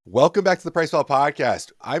Welcome back to the Price Fall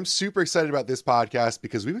Podcast. I'm super excited about this podcast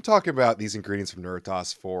because we've been talking about these ingredients from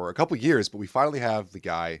Nuritas for a couple years, but we finally have the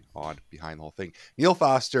guy on behind the whole thing, Neil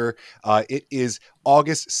Foster. It is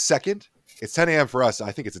August 2nd. It's 10 a.m. for us.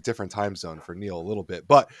 I think it's a different time zone for Neil a little bit,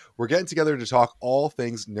 but we're getting together to talk all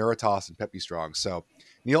things Nuritas and PeptiStrong. So,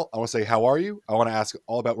 Neil, I want to say, how are you? I want to ask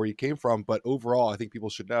all about where you came from, but overall, I think people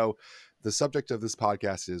should know the subject of this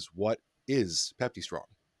podcast is what is PeptiStrong?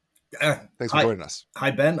 Thanks for joining us.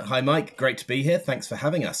 Hi, Ben. Hi, Mike. Great to be here. Thanks for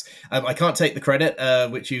having us. I can't take the credit,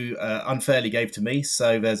 which you unfairly gave to me.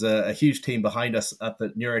 So there's a huge team behind us up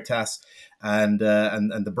at Nuritas and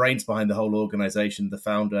the brains behind the whole organization, the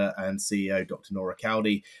founder and CEO, Dr. Nora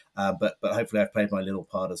Cowdy. But hopefully I've played my little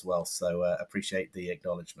part as well. So appreciate the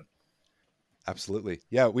acknowledgement. Absolutely.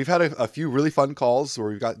 Yeah, we've had a few really fun calls where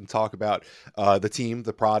we've gotten to talk about the team,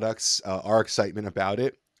 the products, our excitement about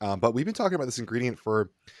it. But we've been talking about this ingredient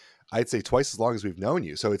for, I'd say, twice as long as we've known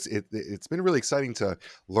you. So it's been really exciting to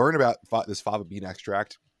learn about this fava bean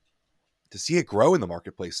extract, to see it grow in the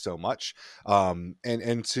marketplace so much,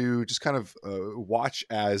 and to just kind of watch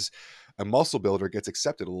as a muscle builder gets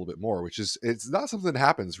accepted a little bit more, which is, it's not something that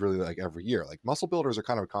happens really like every year. Like, muscle builders are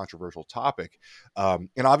kind of a controversial topic. And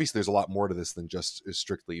obviously there's a lot more to this than just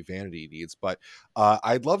strictly vanity needs, but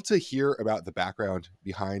I'd love to hear about the background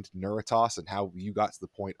behind Nuritas and how you got to the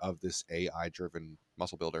point of this AI driven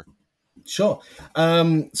muscle builder. Sure.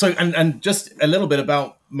 So just a little bit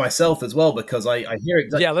about myself as well, because I hear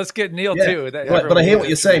exactly. Yeah, let's get Neil too. But I hear what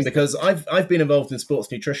you're saying, because I've been involved in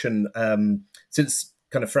sports nutrition since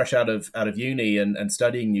kind of fresh out of uni and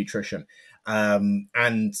studying nutrition.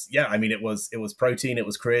 And yeah, I mean, it was protein, it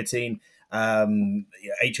was creatine.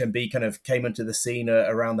 HMB kind of came into the scene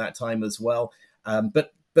around that time as well.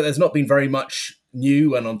 But there's not been very much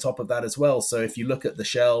new and on top of that as well. So if you look at the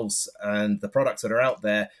shelves and the products that are out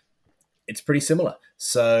there, it's pretty similar.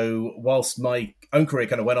 So whilst my own career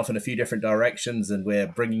kind of went off in a few different directions, and we're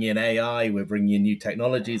bringing in AI, we're bringing in new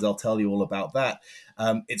technologies, I'll tell you all about that.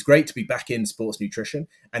 It's great to be back in sports nutrition,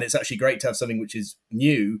 and it's actually great to have something which is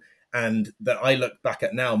new and that I look back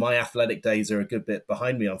at now. My athletic days are a good bit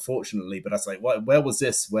behind me, unfortunately, but I was like, where was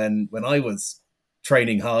this when I was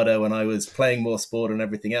training harder, when I was playing more sport and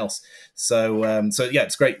everything else? So yeah,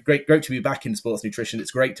 it's great to be back in sports nutrition.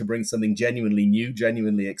 It's great to bring something genuinely new,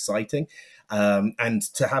 genuinely exciting, and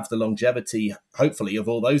to have the longevity, hopefully, of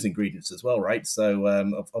all those ingredients as well, right? So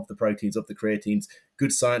of the proteins, of the creatines.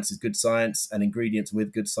 Good science is good science, and ingredients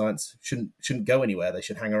with good science shouldn't go anywhere. They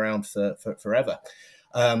should hang around for forever.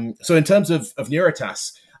 So in terms of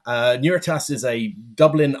Nuritas, Nuritas is a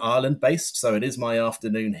Dublin, Ireland based, so it is my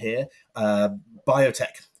afternoon here,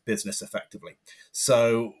 biotech business effectively.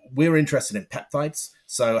 So we're interested in peptides.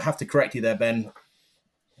 So I have to correct you there, Ben.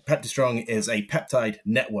 PeptiStrong is a peptide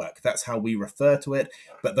network. That's how we refer to it.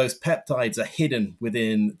 But those peptides are hidden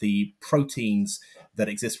within the proteins that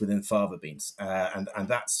exist within fava beans. And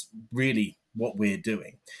that's really what we're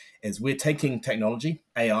doing, is we're taking technology,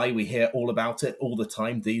 AI, we hear all about it all the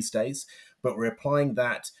time these days, but we're applying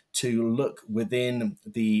that to look within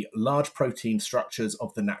the large protein structures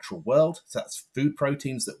of the natural world. So that's food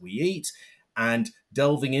proteins that we eat, and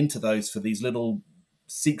delving into those for these little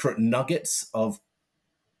secret nuggets of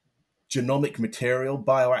genomic material,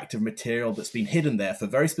 bioactive material that's been hidden there for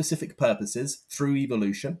very specific purposes through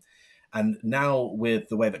evolution. And now with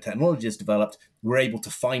the way that technology is developed, we're able to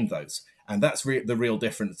find those. And that's the real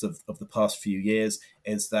difference of the past few years,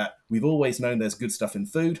 is that we've always known there's good stuff in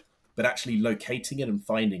food, but actually locating it and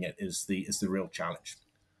finding it is the real challenge.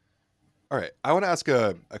 All right. I want to ask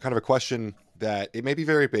a kind of a question that it may be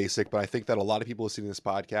very basic, but I think that a lot of people listening to this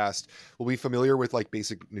podcast will be familiar with like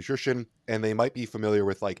basic nutrition, and they might be familiar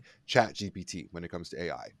with like Chat GPT when it comes to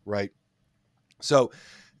AI, right? So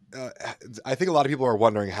I think a lot of people are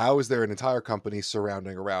wondering, how is there an entire company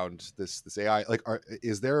surrounding around this AI? Like,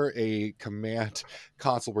 is there a command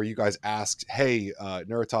console where you guys asked, hey,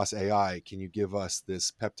 Nuritas AI, can you give us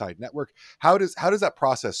this peptide network? How does that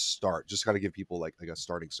process start? Just kind of give people like a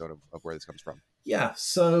starting stone of where this comes from. Yeah,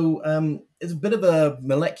 so it's a bit of a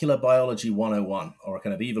molecular biology 101, or a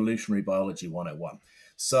kind of evolutionary biology 101.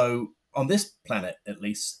 So on this planet, at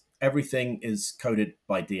least, everything is coded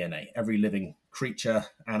by DNA. Every living creature,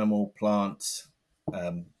 animal, plant,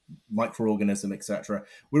 microorganism, etc.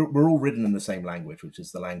 We're all written in the same language, which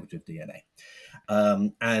is the language of DNA.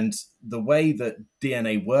 And the way that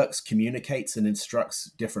DNA works, communicates, and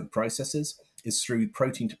instructs different processes is through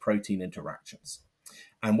protein-to-protein interactions.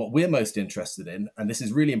 And what we're most interested in, and this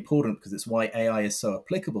is really important because it's why AI is so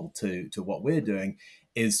applicable to what we're doing,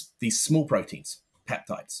 is these small proteins,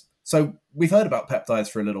 peptides. So we've heard about peptides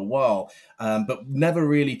for a little while, but never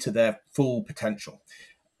really to their full potential.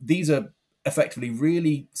 these are effectively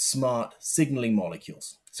really smart signaling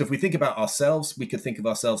molecules. So if we think about ourselves, we could think of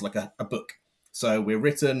ourselves like a book. So we're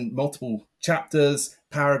written multiple chapters,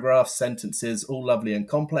 paragraphs, sentences, all lovely and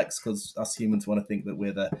complex, because us humans want to think that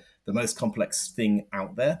we're the most complex thing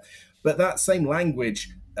out there. But that same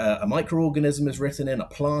language, a microorganism is written in, a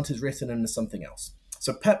plant is written in, and something else.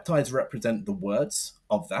 So peptides represent the words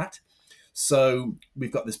of that. So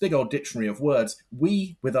we've got this big old dictionary of words.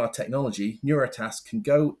 We, with our technology, Nuritas, can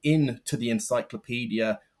go into the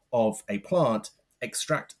encyclopedia of a plant,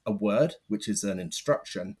 extract a word, which is an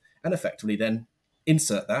instruction, and effectively then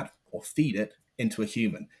insert that or feed it into a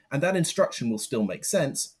human. And that instruction will still make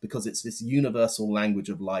sense because it's this universal language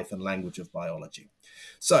of life and language of biology.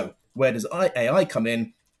 So where does AI come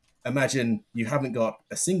in? Imagine you haven't got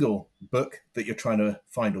a single book that you're trying to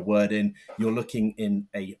find a word in. You're looking in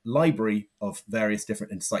a library of various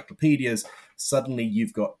different encyclopedias. Suddenly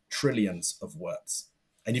you've got trillions of words.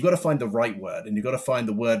 And you've got to find the right word, and you've got to find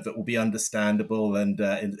the word that will be understandable and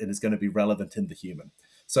is going to be relevant in the human.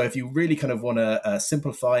 So if you really kind of want to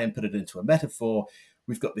simplify and put it into a metaphor,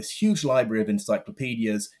 we've got this huge library of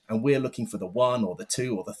encyclopedias, and we're looking for the one or the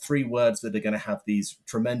two or the three words that are going to have these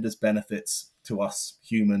tremendous benefits to us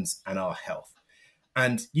humans and our health.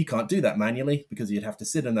 And you can't do that manually because you'd have to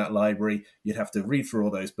sit in that library, you'd have to read through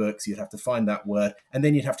all those books, you'd have to find that word, and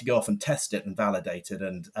then you'd have to go off and test it and validate it.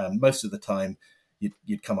 And most of the time,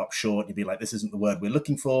 you'd come up short. You'd be like, this isn't the word we're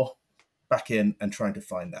looking for. Back in and trying to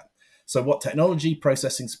find that. So what technology,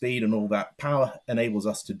 processing speed, and all that power enables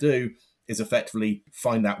us to do is effectively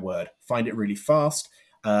find that word, find it really fast,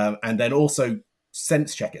 and then also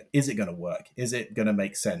sense check it. Is it going to work? Is it going to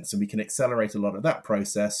make sense? And we can accelerate a lot of that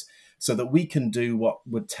process so that we can do what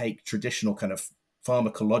would take traditional kind of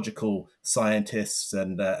pharmacological scientists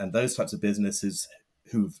and those types of businesses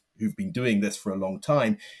who've been doing this for a long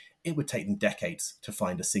time. It would take them decades to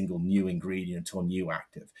find a single new ingredient or new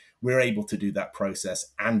active. We're able to do that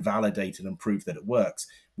process and validate it and prove that it works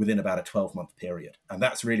within about a 12-month period. And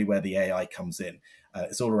that's really where the AI comes in.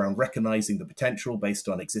 It's all around recognizing the potential based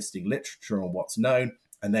on existing literature and what's known,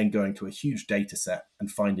 and then going to a huge data set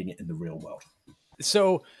and finding it in the real world.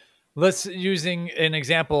 So let's using an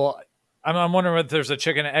example. I'm wondering if there's a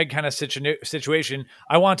chicken and egg kind of situation.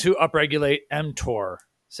 I want to upregulate mTOR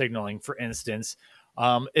signaling, for instance.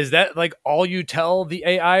 Is that like all you tell the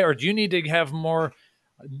AI, or do you need to have more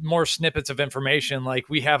snippets of information? Like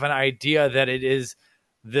we have an idea that it is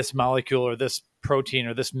this molecule or this protein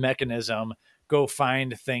or this mechanism. Go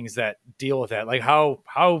find things that deal with that. Like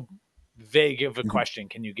how vague of a question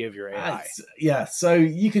can you give your AI? Yeah, so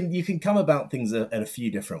you can come about things at a few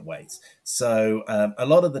different ways. So a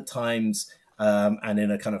lot of the times, and in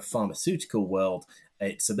a kind of pharmaceutical world,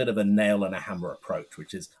 it's a bit of a nail and a hammer approach,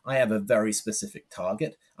 which is I have a very specific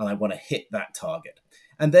target and I want to hit that target.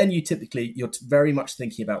 And then you're very much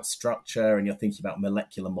thinking about structure and you're thinking about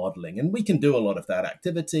molecular modeling. And we can do a lot of that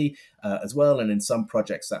activity as well. And in some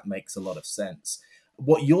projects, that makes a lot of sense.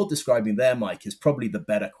 What you're describing there, Mike, is probably the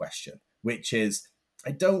better question, which is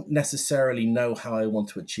I don't necessarily know how I want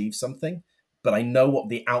to achieve something, but I know what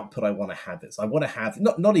the output I want to have is. I want to have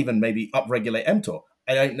not even maybe upregulate mTOR.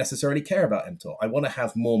 I don't necessarily care about mTOR. I want to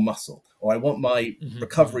have more muscle, or I want my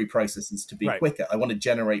recovery processes to be quicker. I want to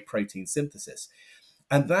generate protein synthesis.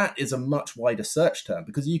 And that is a much wider search term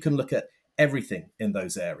because you can look at everything in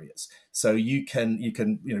those areas. So you can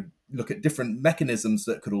look at different mechanisms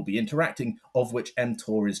that could all be interacting, of which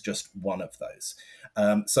mTOR is just one of those.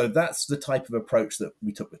 So that's the type of approach that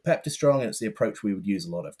we took with PeptiStrong, and it's the approach we would use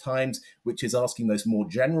a lot of times, which is asking those more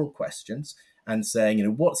general questions and saying,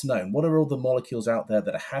 what's known? What are all the molecules out there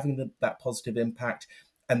that are having that positive impact?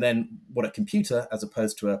 And then what a computer, as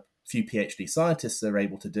opposed to a few PhD scientists are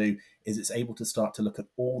able to do, is it's able to start to look at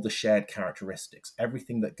all the shared characteristics,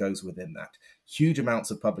 everything that goes within that, huge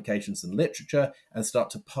amounts of publications and literature, and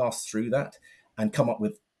start to pass through that and come up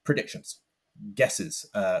with predictions, guesses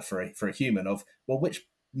for a human of, well, which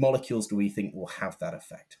molecules do we think will have that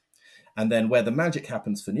effect? And then where the magic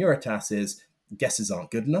happens for Nuritas is guesses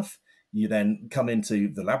aren't good enough. You then come into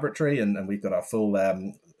the laboratory, and we've got our full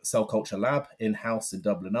cell culture lab in-house in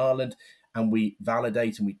Dublin, Ireland, and we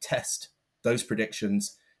validate and we test those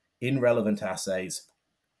predictions in relevant assays,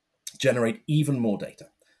 generate even more data.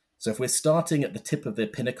 So if we're starting at the tip of the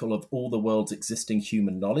pinnacle of all the world's existing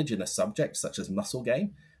human knowledge in a subject, such as muscle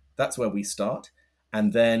gain, that's where we start.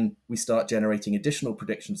 And then we start generating additional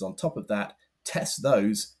predictions on top of that, test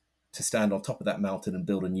those to stand on top of that mountain and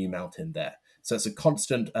build a new mountain there. So it's a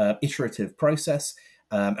constant iterative process.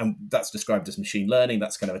 And that's described as machine learning.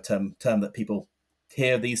 That's kind of a term that people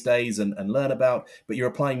hear these days and learn about. But you're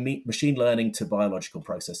applying machine learning to biological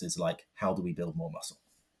processes like how do we build more muscle?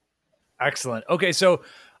 Excellent. Okay, so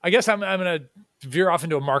I guess I'm going to veer off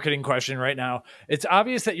into a marketing question right now. It's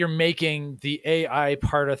obvious that you're making the AI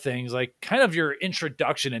part of things like kind of your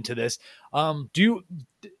introduction into this. Do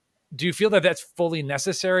you feel that that's fully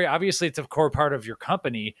necessary? Obviously, it's a core part of your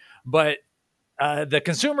company, but the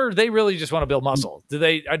consumer, they really just want to build muscle. Do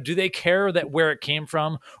they care that where it came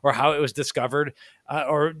from or how it was discovered,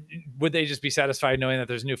 or would they just be satisfied knowing that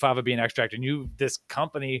there's new fava bean extract and this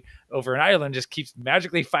company over in Ireland just keeps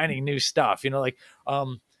magically finding new stuff?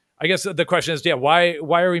 I guess the question is, why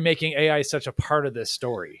are we making AI such a part of this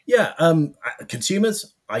story? Yeah,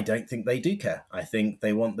 consumers, I don't think they do care. I think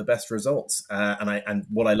they want the best results. And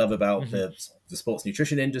what I love about the sports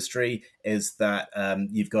nutrition industry is that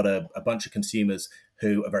you've got a bunch of consumers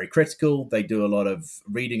who are very critical. They do a lot of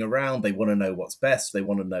reading around. They want to know what's best. They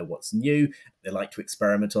want to know what's new. They like to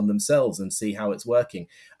experiment on themselves and see how it's working.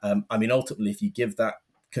 Ultimately, if you give that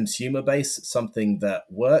consumer base something that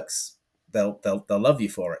works, they'll love you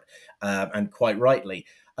for it, and quite rightly.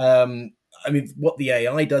 What the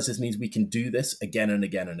AI does is means we can do this again and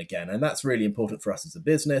again and again, and that's really important for us as a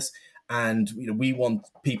business. And we want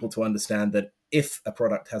people to understand that if a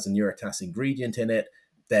product has a Nuritas ingredient in it,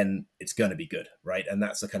 then it's going to be good, right? And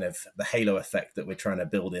that's the kind of the halo effect that we're trying to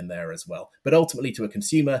build in there as well. But ultimately, to a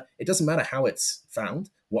consumer, it doesn't matter how it's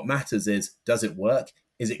found. What matters is, does it work?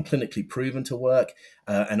 Is it clinically proven to work?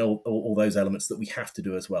 And all those elements that we have to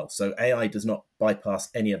do as well. So AI does not bypass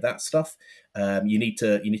any of that stuff. You need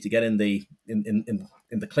to get in the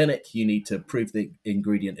clinic. You need to prove the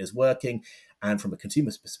ingredient is working. And from a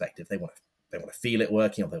consumer's perspective, they want to feel it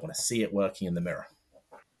working, or they want to see it working in the mirror.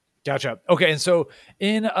 Gotcha. Okay, and so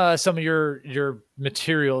in some of your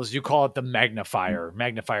materials, you call it the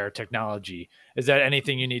magnifier technology. Is that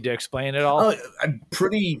anything you need to explain at all?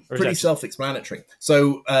 Pretty self-explanatory.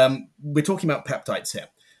 So we're talking about peptides here.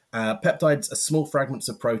 Peptides are small fragments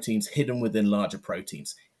of proteins hidden within larger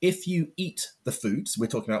proteins. If you eat the foods, we're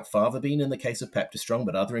talking about fava bean in the case of PeptiStrong,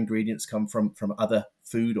 but other ingredients come from other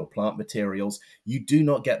food or plant materials, you do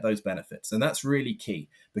not get those benefits. And that's really key,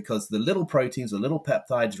 because the little proteins, the little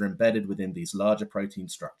peptides, are embedded within these larger protein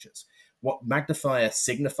structures. What magnifier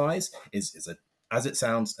signifies is as it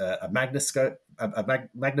sounds, a magnoscope, a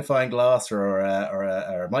magnifying glass, or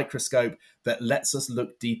a microscope that lets us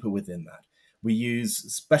look deeper within that. We use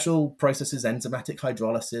special processes, enzymatic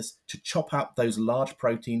hydrolysis, to chop out those large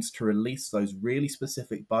proteins to release those really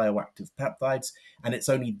specific bioactive peptides. And it's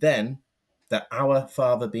only then that our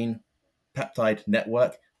fava bean peptide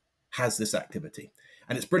network has this activity.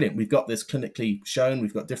 And it's brilliant. We've got this clinically shown.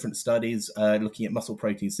 We've got different studies looking at muscle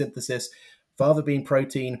protein synthesis. Fava bean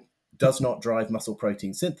protein does not drive muscle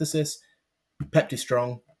protein synthesis.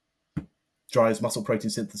 PeptiStrong drives muscle protein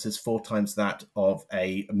synthesis 4 times that of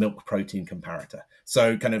a milk protein comparator.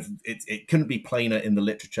 So kind of it couldn't be plainer in the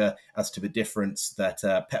literature as to the difference that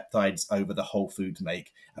peptides over the whole foods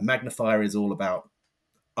make. A magnifier is all about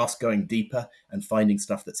us going deeper and finding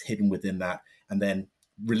stuff that's hidden within that, and then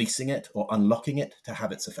releasing it or unlocking it to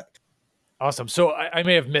have its effect. Awesome. So I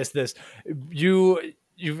may have missed this.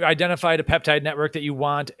 You've identified a peptide network that you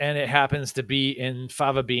want, and it happens to be in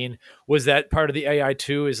fava bean. Was that part of the AI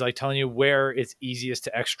too? Is like telling you where it's easiest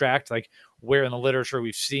to extract, like where in the literature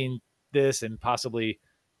we've seen this, and possibly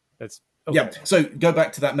that's okay. Yeah. So go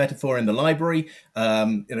back to that metaphor in the library.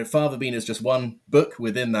 Fava bean is just one book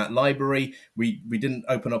within that library. We didn't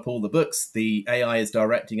open up all the books. The AI is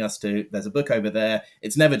directing us to, there's a book over there.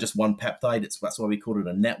 It's never just one peptide. That's why we call it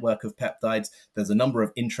a network of peptides. There's a number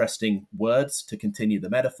of interesting words, to continue the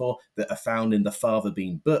metaphor, that are found in the fava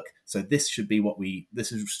bean book. So this should be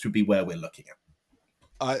should be where we're looking at.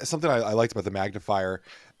 Something I liked about the magnifier,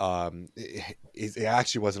 it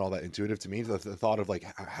actually wasn't all that intuitive to me. The thought of like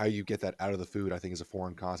how you get that out of the food, I think, is a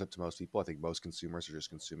foreign concept to most people. I think most consumers are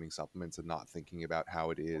just consuming supplements and not thinking about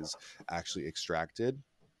how it is actually extracted.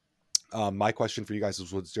 My question for you guys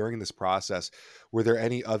was during this process, were there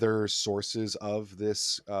any other sources of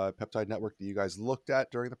this peptide network that you guys looked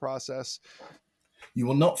at during the process? You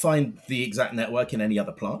will not find the exact network in any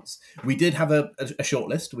other plants. We did have a short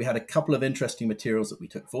list. We had a couple of interesting materials that we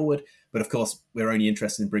took forward, but of course, we're only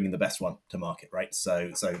interested in bringing the best one to market, right?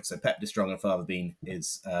 So PeptiStrong and fava bean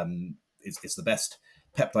is the best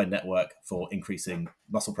peptide network for increasing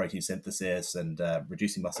muscle protein synthesis and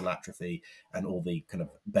reducing muscle atrophy, and all the kind of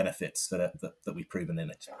benefits that we've proven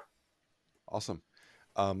in it. Awesome.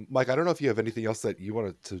 Mike, I don't know if you have anything else that you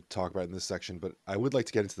wanted to talk about in this section, but I would like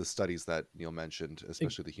to get into the studies that Neil mentioned,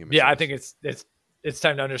 especially the human. Yeah, I think it's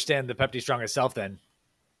time to understand the PeptiStrong itself then.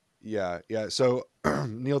 Yeah. So,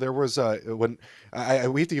 Neil, there was when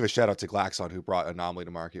we have to give a shout out to Glaxon who brought Anomaly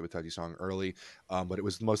to market with PeptiStrong early, but it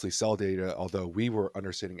was mostly cell data. Although we were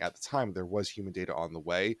understanding at the time there was human data on the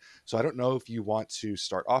way. So I don't know if you want to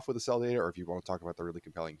start off with the cell data or if you want to talk about the really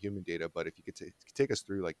compelling human data. But if you could take us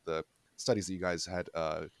through like the studies that you guys had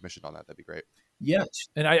commissioned on that, that'd be great. Yeah.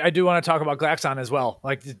 And I do want to talk about Glaxon as well,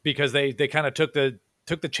 like because they kind of took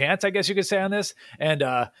the chance, I guess you could say, on this, and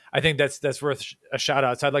I think that's worth a shout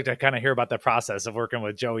out. So I'd like to kind of hear about the process of working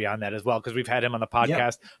with Joey on that as well, because we've had him on the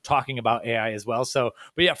podcast talking about AI as well. So,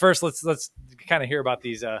 but yeah, first let's kind of hear about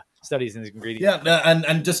these studies and these ingredients. Yeah,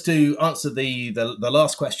 and just to answer the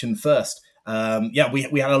last question first. We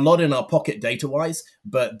had a lot in our pocket data wise,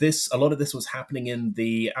 but a lot of this was happening in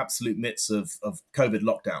the absolute midst of COVID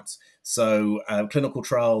lockdowns. So clinical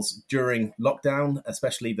trials during lockdown,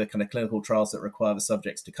 especially the kind of clinical trials that require the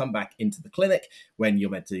subjects to come back into the clinic when you're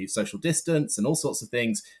meant to social distance and all sorts of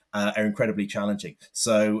things, are incredibly challenging.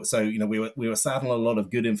 So we were saddled a lot of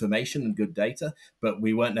good information and good data, but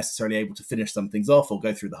we weren't necessarily able to finish some things off or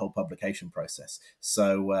go through the whole publication process.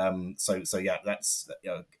 So yeah, that's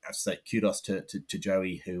I have to say kudos to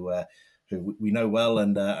Joey who we know well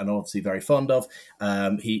and obviously very fond of.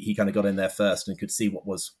 He kind of got in there first and could see what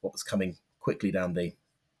was coming quickly down the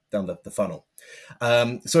funnel.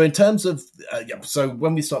 So in terms of, so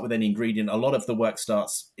when we start with any ingredient, a lot of the work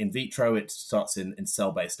starts in vitro. It starts in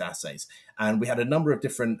cell-based assays. And we had a number of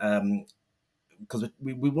different, because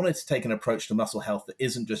we wanted to take an approach to muscle health that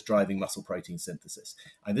isn't just driving muscle protein synthesis.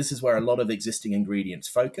 And this is where a lot of existing ingredients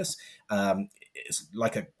focus. It's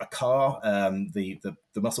like a car. The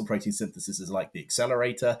muscle protein synthesis is like the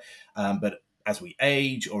accelerator. But as we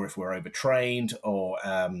age, or if we're overtrained, or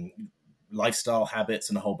lifestyle habits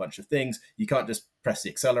and a whole bunch of things, you can't just press the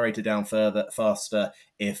accelerator down faster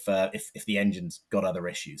if the engine's got other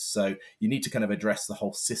issues. So you need to kind of address the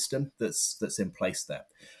whole system that's in place there.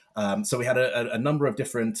 So we had a number of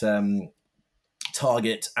different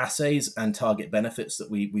target assays and target benefits that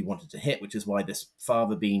we wanted to hit, which is why this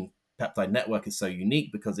fava bean peptide network is so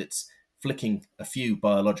unique, because it's flicking a few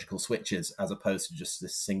biological switches as opposed to just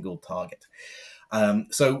this single target.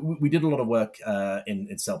 So we did a lot of work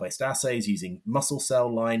in cell-based assays using muscle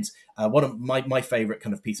cell lines. One of my favorite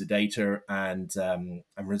kind of piece of data and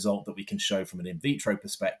result that we can show from an in vitro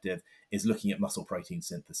perspective is looking at muscle protein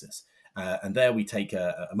synthesis. And there we take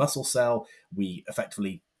a muscle cell, we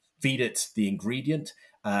effectively feed it the ingredient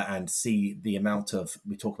and see the amount of,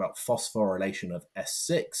 we talk about phosphorylation of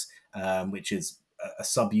S6, which is a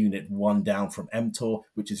subunit one down from mTOR,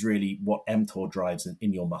 which is really what mTOR drives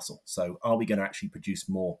in your muscle. So are we going to actually produce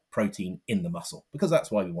more protein in the muscle? Because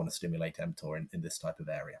that's why we want to stimulate mTOR in this type of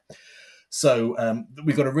area. So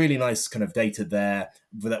we've got a really nice kind of data there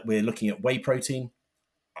that we're looking at whey protein.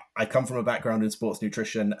 I come from a background in sports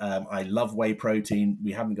nutrition. I love whey protein.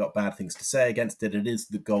 We haven't got bad things to say against it. It is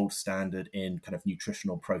the gold standard in kind of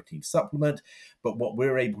nutritional protein supplement. But what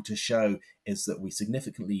we're able to show is that we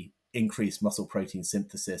significantly increase muscle protein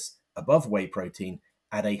synthesis above whey protein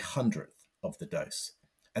at 1/100th of the dose.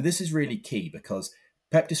 And this is really key because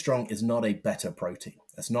PeptiStrong is not a better protein.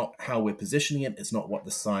 That's not how we're positioning it. It's not what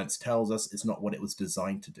the science tells us. It's not what it was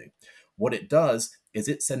designed to do. What it does is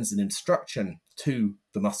it sends an instruction to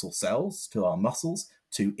the muscle cells, to our muscles,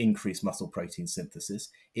 to increase muscle protein synthesis.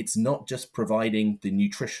 It's not just providing the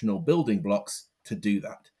nutritional building blocks to do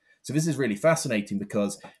that. So this is really fascinating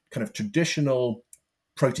because kind of traditional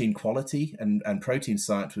protein quality and protein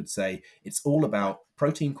science would say it's all about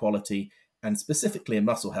protein quality, and specifically in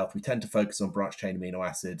muscle health, we tend to focus on branched chain amino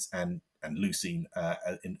acids and leucine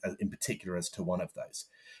in particular as to one of those.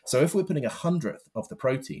 So if we're putting 1/100th of the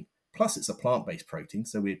protein, plus it's a plant-based protein,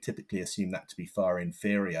 so we typically assume that to be far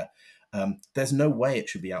inferior, there's no way it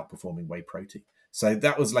should be outperforming whey protein. So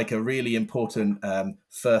that was like a really important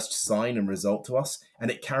first sign and result to us.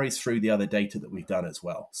 And it carries through the other data that we've done as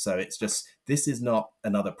well. So it's just, this is not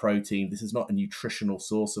another protein. This is not a nutritional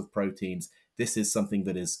source of proteins. This is something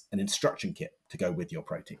that is an instruction kit to go with your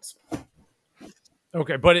proteins.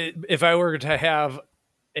 Okay, but if I were to have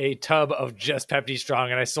a tub of just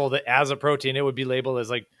PeptiStrong and I sold it as a protein, it would be labeled as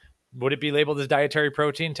like, would it be labeled as dietary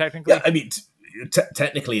protein technically? Yeah, I mean,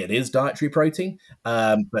 technically it is dietary protein,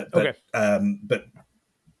 but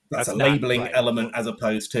that's a labeling element as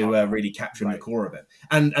opposed to really capturing the core of it.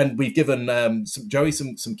 And we've given Joey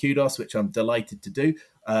some kudos, which I'm delighted to do.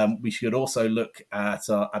 We should also look at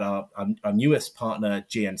our newest partner,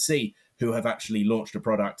 GNC, who have actually launched a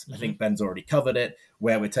product. I think Ben's already covered it,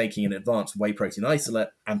 where we're taking an advanced whey protein isolate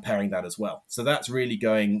and pairing that as well. So that's really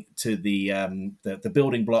going to the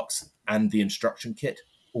building blocks and the instruction kit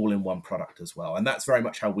all in one product as well. And that's very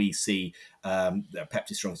much how we see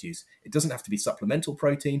PeptiStrong's use. It doesn't have to be supplemental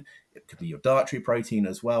protein. It could be your dietary protein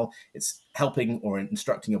as well. It's helping or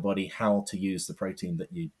instructing your body how to use the protein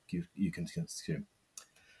that you can consume.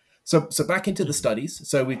 So back into the studies.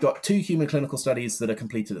 So we've got 2 human clinical studies that are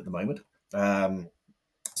completed at the moment.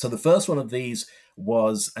 So the first one of these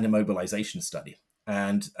was an immobilization study.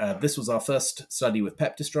 And this was our first study with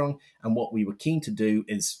PeptiStrong. And what we were keen to do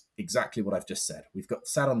is exactly what I've just said. We've got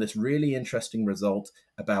sat on this really interesting result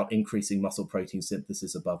about increasing muscle protein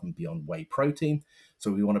synthesis above and beyond whey protein.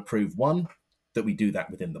 So we want to prove, one, that we do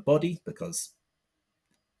that within the body, because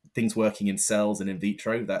things working in cells and in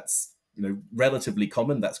vitro, that's relatively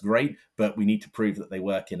common. That's great, but we need to prove that they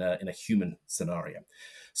work in a human scenario.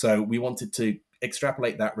 So we wanted to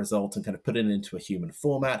extrapolate that result and kind of put it into a human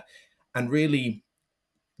format and really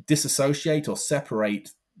disassociate or separate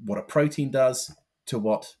what a protein does to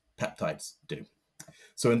what peptides do.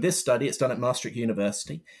 So in this study, it's done at Maastricht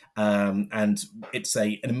University, and it's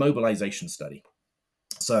an immobilization study.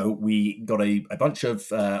 So we got a bunch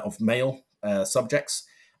of male subjects,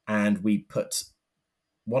 and we put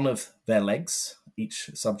one of their legs, each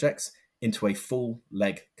subject's, into a full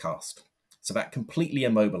leg cast. So that completely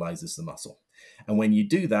immobilizes the muscle. And when you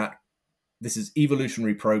do that, this is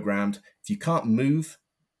evolutionary programmed. If you can't move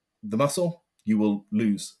the muscle, you will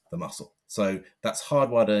lose the muscle. So that's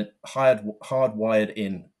hardwired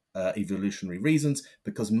in evolutionary reasons,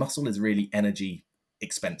 because muscle is really energy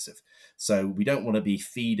expensive. So we don't want to be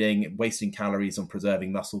wasting calories on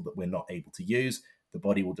preserving muscle that we're not able to use. The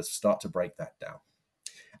body will just start to break that down.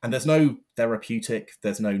 And there's no therapeutic,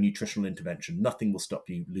 there's no nutritional intervention. Nothing will stop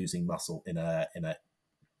you losing muscle in an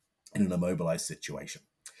immobilized situation.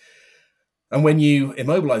 And when you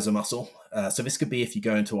immobilize a muscle, so this could be if you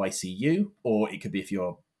go into ICU, or it could be if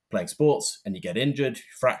you're playing sports and you get injured,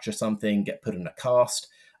 fracture something, get put in a cast.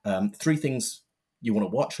 3 things you want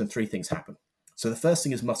to watch, and 3 things happen. So the first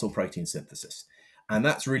thing is muscle protein synthesis. And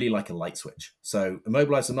that's really like a light switch. So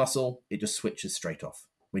immobilize the muscle, it just switches straight off.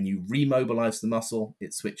 When you remobilize the muscle,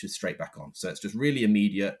 it switches straight back on. So it's just really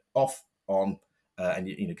immediate, off, on, and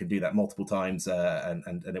you can do that multiple times,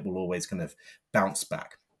 and it will always kind of bounce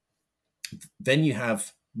back. Then you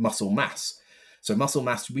have muscle mass. So muscle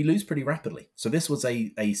mass we lose pretty rapidly. So this was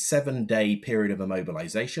a 7-day period of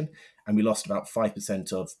immobilization, and we lost about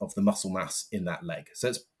 5% of the muscle mass in that leg. So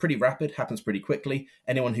it's pretty rapid, happens pretty quickly.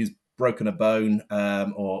 Anyone who's broken a bone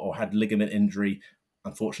or had ligament injury,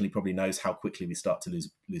 unfortunately, probably knows how quickly we start to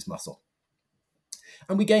lose muscle.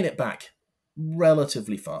 And we gain it back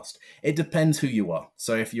relatively fast. It depends who you are.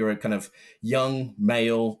 So if you're a kind of young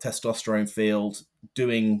male, testosterone filled,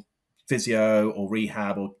 doing physio or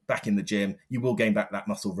rehab or back in the gym, you will gain back that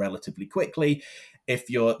muscle relatively quickly. If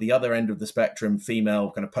you're at the other end of the spectrum,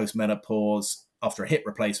 female, kind of post-menopause, after a hip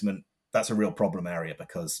replacement, that's a real problem area,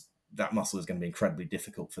 because that muscle is going to be incredibly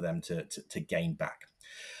difficult for them to gain back.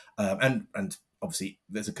 And obviously,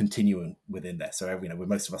 there's a continuum within there. So,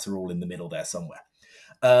 most of us are all in the middle there somewhere.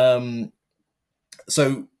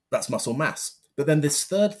 So that's muscle mass. But then this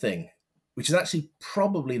third thing, which is actually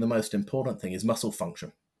probably the most important thing, is muscle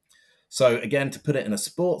function. So again, to put it in a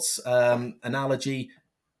sports analogy,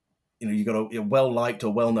 you've got a well-liked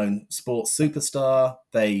or well-known sports superstar.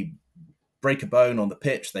 They break a bone on the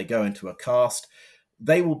pitch. They go into a cast.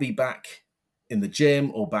 They will be back in the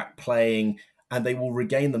gym or back playing, and they will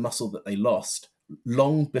regain the muscle that they lost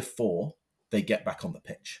long before they get back on the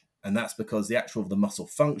pitch. And that's because the muscle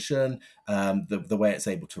function, the way it's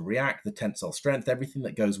able to react, the tensile strength, everything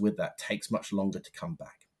that goes with that takes much longer to come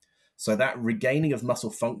back. So that regaining of muscle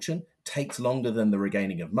function takes longer than the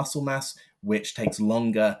regaining of muscle mass, which takes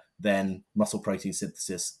longer than muscle protein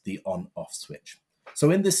synthesis, the on-off switch. So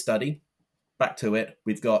in this study, back to it,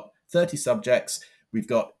 we've got 30 subjects. We've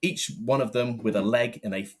got each one of them with a leg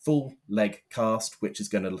in a full leg cast, which is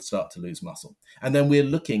going to start to lose muscle. And then we're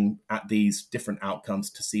looking at these different outcomes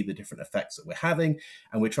to see the different effects that we're having.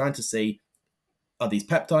 And we're trying to see, are these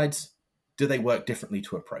peptides, do they work differently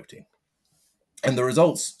to a protein? And the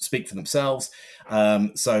results speak for themselves.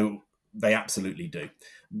 So they absolutely do.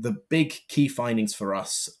 The big key findings for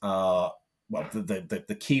us are,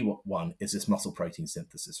 the key one is this muscle protein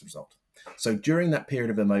synthesis result. So during that period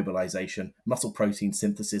of immobilization, muscle protein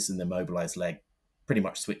synthesis in the immobilized leg pretty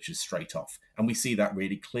much switches straight off. And we see that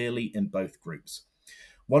really clearly in both groups.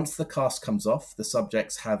 Once the cast comes off, the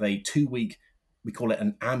subjects have a 2-week, we call it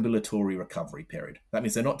an ambulatory recovery period. That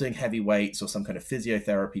means they're not doing heavy weights or some kind of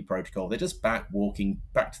physiotherapy protocol. They're just back walking,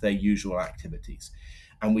 back to their usual activities.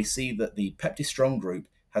 And we see that the PeptiStrong group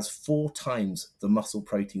has 4 times the muscle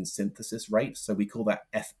protein synthesis rate. So we call that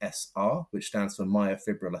FSR, which stands for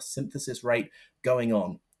myofibrillar synthesis rate, going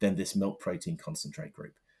on than this milk protein concentrate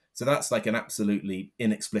group. So that's like an absolutely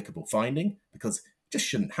inexplicable finding, because it just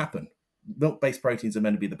shouldn't happen. Milk-based proteins are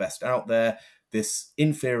meant to be the best out there. This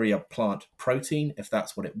inferior plant protein, if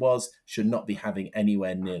that's what it was, should not be having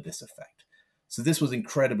anywhere near this effect. So this was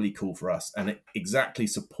incredibly cool for us, and it exactly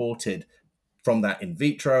supported from that in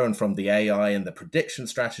vitro and from the AI and the prediction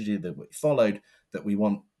strategy that we followed, that we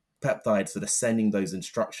want peptides that are sending those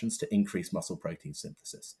instructions to increase muscle protein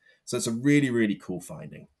synthesis. So it's a really, really cool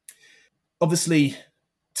finding. Obviously,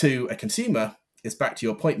 to a consumer, it's back to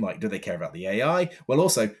your point, Mike. Do they care about the AI? Well,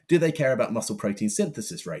 also, do they care about muscle protein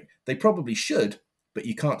synthesis rate? They probably should, but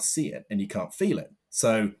you can't see it and you can't feel it.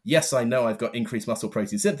 So yes, I know I've got increased muscle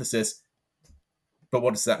protein synthesis, but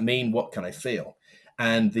what does that mean? What can I feel?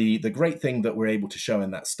 And the great thing that we're able to show in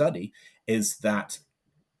that study is that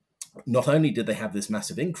not only did they have this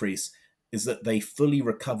massive increase, is that they fully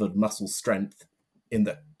recovered muscle strength in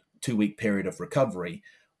the 2-week period of recovery,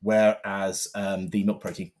 whereas the milk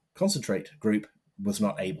protein concentrate group was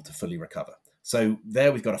not able to fully recover. So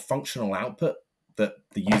there we've got a functional output that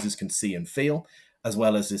the users can see and feel, as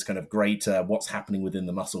well as this kind of great what's happening within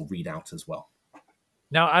the muscle readout as well.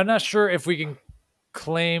 Now, I'm not sure if we can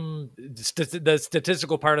claim the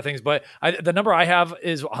statistical part of things, but the number I have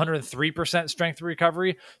is 103% strength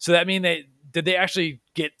recovery. So that mean did they actually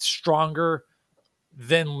get stronger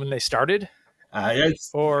than when they started?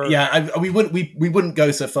 We wouldn't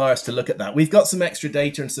go so far as to look at that. We've got some extra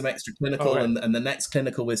data and some extra clinical, and the next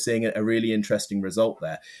clinical we're seeing a really interesting result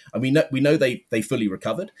there. And we know they fully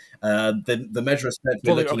recovered. The measure of strength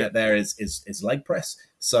we're looking at there is leg press.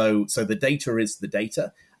 So the data is the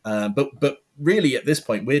data. But really at this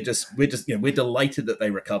point we're delighted that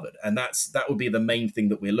they recovered, and that would be the main thing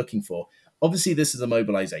that we're looking for. Obviously, this is a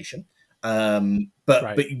mobilization.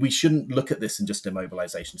 But we shouldn't look at this in just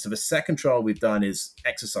immobilization. So the second trial we've done is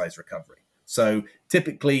exercise recovery. So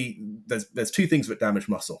typically there's 2 things that damage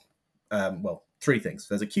muscle. 3 things.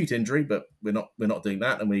 There's acute injury, but we're not doing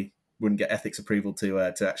that, and we wouldn't get ethics approval to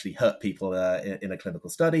actually hurt people in a clinical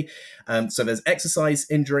study. So there's exercise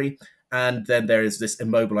injury, and then there is this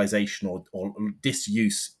immobilization or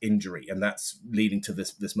disuse injury, and that's leading to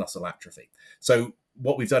this muscle atrophy. So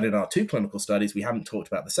what we've done in our 2 clinical studies, we haven't talked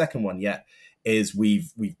about the second one yet, is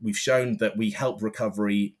we've shown that we help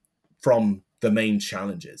recovery from the main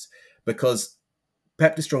challenges, because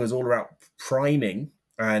PeptiStrong is all about priming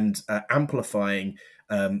and amplifying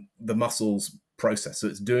the muscle's process. So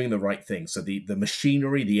it's doing the right thing. So the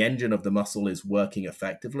machinery, the engine of the muscle is working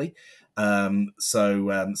effectively. So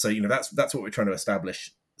that's what we're trying to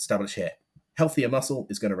establish here. Healthier muscle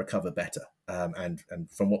is going to recover better. And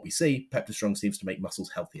from what we see, PeptiStrong seems to make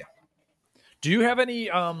muscles healthier. Do you have any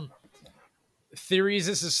theories?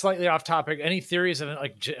 This is slightly off topic. Any theories of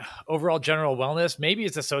overall general wellness? Maybe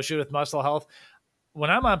it's associated with muscle health. When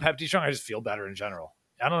I'm on PeptiStrong, I just feel better in general.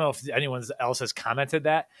 I don't know if anyone else has commented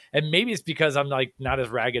that, and maybe it's because I'm not as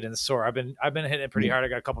ragged and sore. I've been hitting it pretty hard. I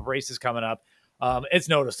got a couple of races coming up. It's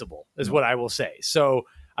noticeable, is what I will say. So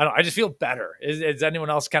I just feel better. Is anyone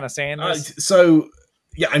else kind of saying this?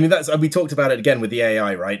 Yeah, I mean, we talked about it again with the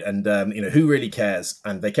AI, right? And who really cares?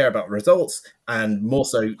 And they care about results, and more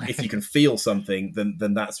so if you can feel something,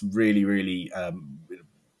 then that's really, really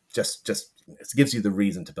just it gives you the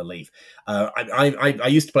reason to believe. I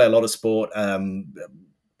used to play a lot of sport,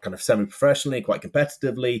 kind of semi-professionally, quite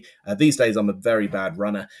competitively. These days, I'm a very bad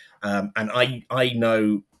runner, and I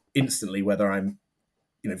know instantly whether I'm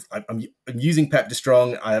using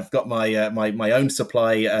PeptiStrong. I've got my own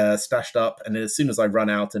supply stashed up, and as soon as I run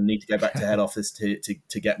out and need to go back to head office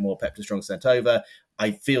to get more PeptiStrong sent over,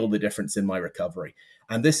 I feel the difference in my recovery.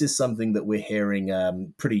 And this is something that we're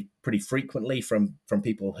hearing pretty frequently from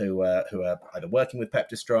people who are either working with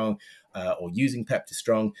PeptiStrong or using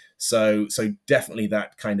PeptiStrong. So definitely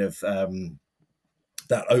that kind of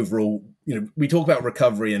that overall, we talk about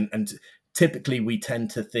recovery, and typically we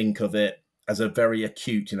tend to think of it as a very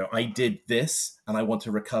acute, I did this and I want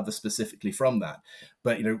to recover specifically from that.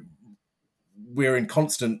 But, we're in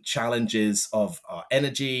constant challenges of our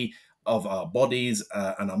energy, of our bodies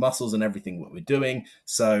and our muscles and everything what we're doing.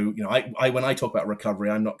 So, when I talk about recovery,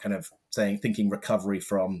 I'm not kind of thinking recovery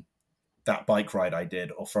from that bike ride I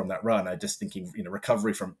did or from that run. I'm just thinking,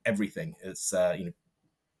 recovery from everything. It's,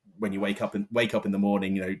 when you wake up in the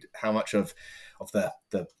morning, you know, how much of the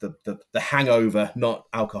hangover, not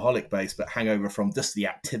alcoholic based, but hangover from just the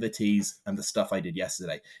activities and the stuff I did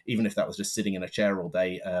yesterday, even if that was just sitting in a chair all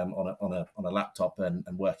day on a laptop and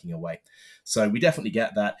working away. So we definitely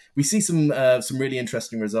get that. We see some really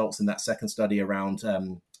interesting results in that second study around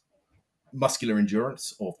muscular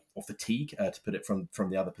endurance or fatigue, to put it from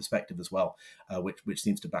the other perspective as well, which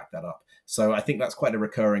seems to back that up. So I think that's quite a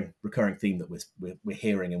recurring theme that we're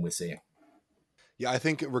hearing and we're seeing. Yeah, I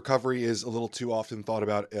think recovery is a little too often thought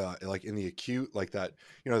about, like in the acute, like that,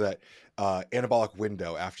 that anabolic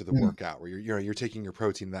window after the workout, where you're taking your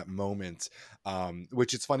protein in that moment.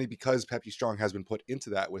 Which it's funny because PeptiStrong has been put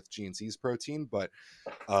into that with GNC's protein, but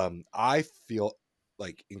I feel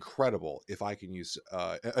like incredible if I can use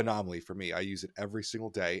Anomaly. For me, I use it every single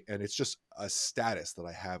day, and it's just a status that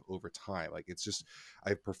I have over time. Like it's just,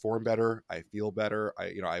 I perform better, I feel better,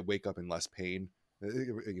 I wake up in less pain.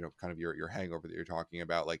 Kind of your hangover that you're talking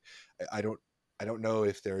about. Like I don't know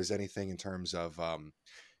if there's anything in terms of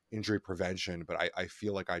injury prevention, but I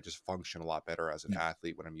feel like I just function a lot better as an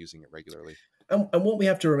athlete when I'm using it regularly. And what we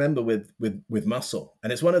have to remember with muscle,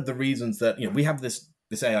 and it's one of the reasons that, you know, we have this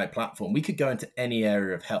AI platform, we could go into any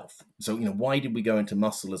area of health. So, you know, why did we go into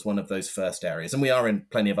muscle as one of those first areas? And we are in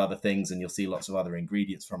plenty of other things, and you'll see lots of other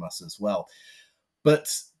ingredients from us as well.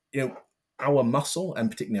 But, you know, our muscle,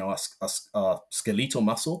 and particularly our skeletal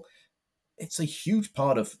muscle, it's a huge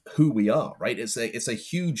part of who we are, right? It's a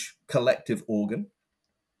huge collective organ.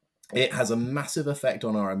 It has a massive effect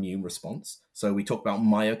on our immune response. So we talk about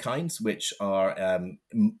myokines, which are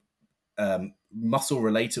muscle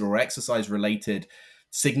related or exercise related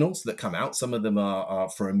signals that come out. Some of them are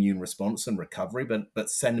for immune response and recovery, but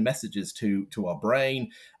send messages to our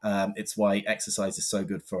brain. It's why exercise is so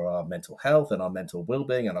good for our mental health and our mental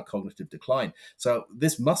well-being and our cognitive decline. So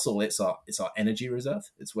this muscle, it's our energy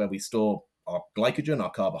reserve. It's where we store our glycogen,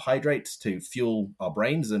 our carbohydrates to fuel our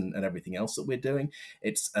brains and everything else that we're doing.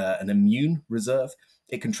 It's an immune reserve.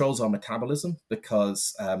 It controls our metabolism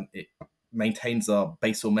because it maintains our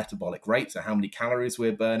basal metabolic rate, so how many calories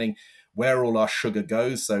we're burning, where all our sugar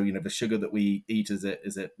goes. So, you know, the sugar that we eat, is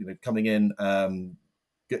it coming in,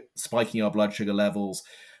 spiking our blood sugar levels,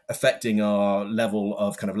 affecting our level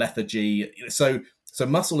of kind of lethargy. So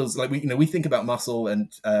muscle is like, we think about muscle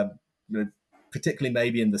and particularly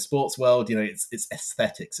maybe in the sports world, you know, it's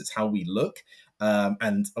aesthetics, it's how we look,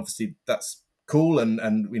 and obviously that's cool,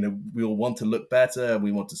 and you know, we all want to look better, and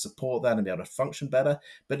we want to support that and be able to function better,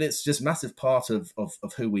 but it's just massive part of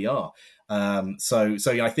who we are. So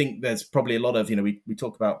I think there's probably a lot of, you know, we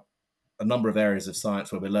talk about a number of areas of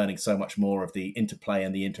science where we're learning so much more of the interplay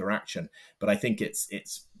and the interaction, but I think it's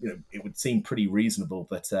you know, it would seem pretty reasonable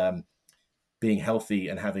that being healthy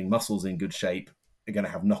and having muscles in good shape are going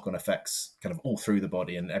to have knock-on effects kind of all through the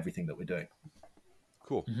body and everything that we're doing.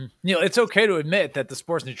 Cool. Mm-hmm. You know, it's okay to admit that the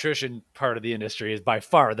sports nutrition part of the industry is by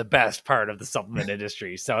far the best part of the supplement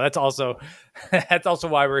industry. So that's also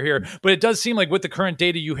why we're here. But it does seem like with the current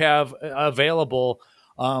data you have available,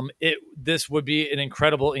 this would be an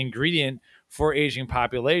incredible ingredient for aging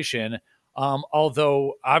population.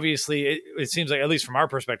 Although obviously it seems like, at least from our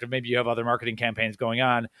perspective, maybe you have other marketing campaigns going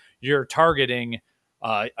on, you're targeting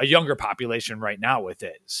a younger population right now with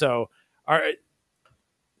it. So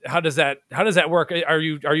how does that work? Are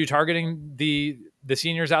you targeting the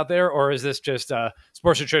seniors out there, or is this just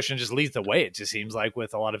sports nutrition just leads the way? It just seems like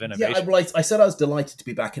with a lot of innovation. Yeah, I said I was delighted to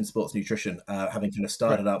be back in sports nutrition, having kind of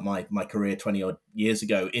started out my career 20 odd years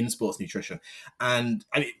ago in sports nutrition, and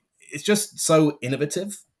I mean, it's just so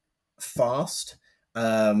innovative, fast.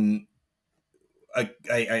 A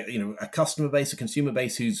customer base, a consumer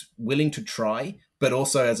base who's willing to try, but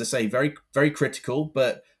also, as I say, very very critical,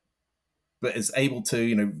 but is able to,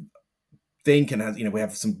 you know, think, and has, you know, we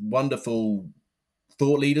have some wonderful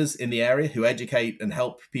thought leaders in the area who educate and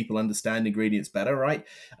help people understand ingredients better, right?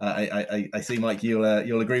 I see, Mike, you'll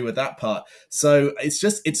agree with that part. So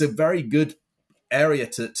it's a very good area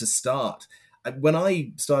to start. When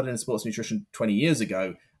I started in sports nutrition 20 years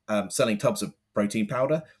ago, selling tubs of protein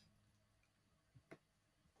powder,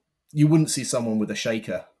 you wouldn't see someone with a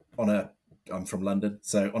shaker I'm from London,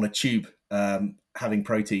 so on a tube, having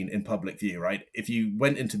protein in public view, right? If you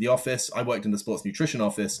went into the office, I worked in the sports nutrition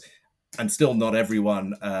office, and still not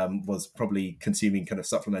everyone was probably consuming kind of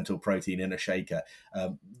supplemental protein in a shaker.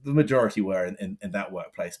 The majority were in that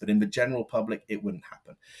workplace, but in the general public, it wouldn't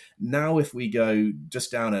happen. Now, if we go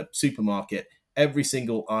just down a supermarket, every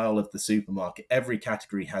single aisle of the supermarket, every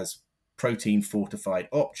category has protein fortified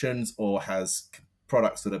options or has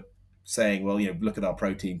products that are saying, well, look at our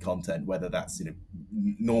protein content, whether that's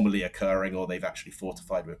normally occurring or they've actually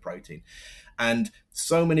fortified with protein. And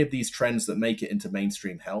so many of these trends that make it into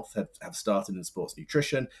mainstream health have started in sports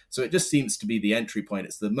nutrition. So it just seems to be the entry point.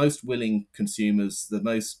 It's the most willing consumers, the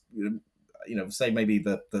most, say maybe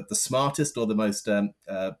the smartest or the most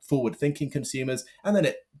forward-thinking consumers, and then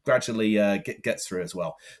it gradually gets through as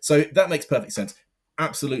well. So that makes perfect sense.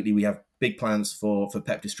 Absolutely, we have big plans for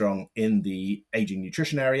PeptiStrong in the aging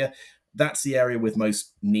nutrition area. That's the area with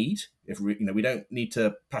most need. If we don't need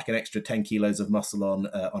to pack an extra 10 kilos of muscle on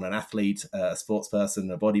an athlete, a sports person,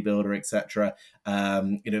 a bodybuilder, etc.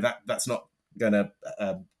 That's not going to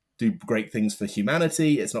do great things for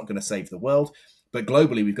humanity. It's not going to save the world. But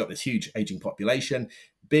globally, we've got this huge aging population,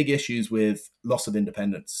 big issues with loss of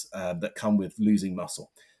independence that come with losing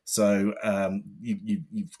muscle. So you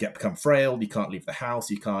become frail, you can't leave the house,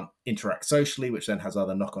 you can't interact socially, which then has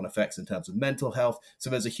other knock-on effects in terms of mental health. So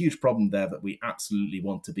there's a huge problem there that we absolutely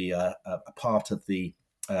want to be a part of the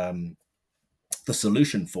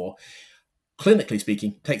solution for. Clinically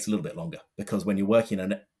speaking, it takes a little bit longer because when you're working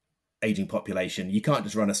in an aging population, you can't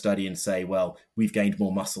just run a study and say, well, we've gained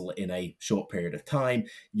more muscle in a short period of time.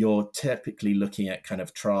 You're typically looking at kind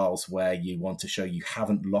of trials where you want to show you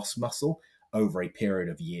haven't lost muscle over a period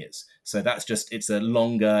of years. So it's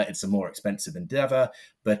a more expensive endeavor,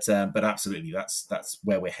 but absolutely that's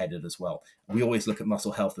where we're headed as well. We always look at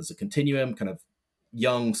muscle health as a continuum, kind of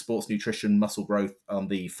young sports nutrition, muscle growth on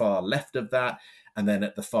the far left of that. And then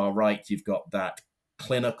at the far right, you've got that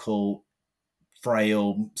clinical,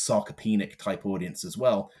 frail, sarcopenic type audience as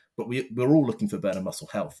well. But we're all looking for better muscle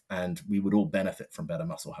health, and we would all benefit from better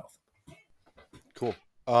muscle health. Cool.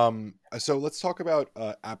 So let's talk about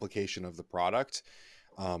application of the product.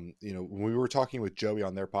 When we were talking with Joey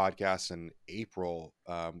on their podcast in April,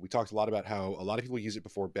 we talked a lot about how a lot of people use it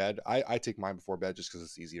before bed. I take mine before bed just because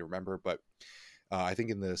it's easy to remember. But I think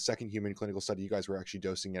in the second human clinical study, you guys were actually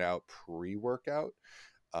dosing it out pre-workout.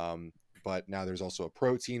 But now there's also a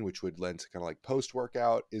protein, which would lend to kind of like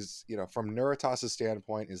post-workout. From Nuritas'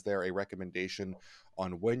 standpoint, is there a recommendation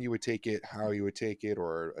on when you would take it, how you would take it,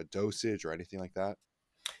 or a dosage or anything like that?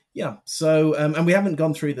 Yeah. So, and we haven't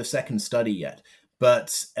gone through the second study yet,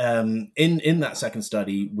 but in that second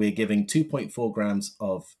study, we're giving 2.4 grams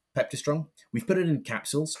of PeptiStrong. We've put it in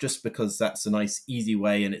capsules just because that's a nice, easy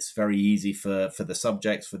way, and it's very easy for the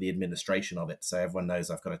subjects, for the administration of it. So everyone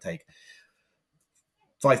knows I've got to take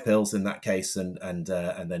 5 pills in that case, and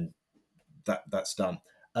then that's done.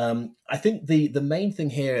 I think the main thing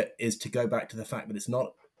here is to go back to the fact that it's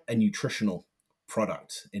not a nutritional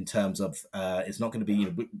product in terms of it's not going to be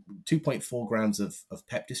 2.4 grams of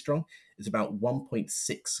PeptiStrong is about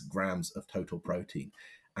 1.6 grams of total protein.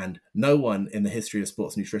 And no one in the history of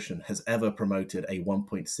sports nutrition has ever promoted a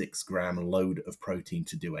 1.6 gram load of protein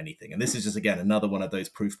to do anything. And this is just, again, another one of those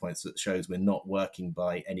proof points that shows we're not working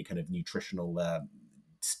by any kind of nutritional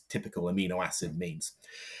typical amino acid means.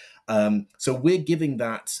 So we're giving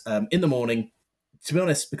that in the morning, to be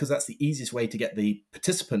honest, because that's the easiest way to get the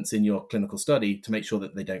participants in your clinical study to make sure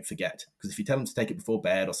that they don't forget. Because if you tell them to take it before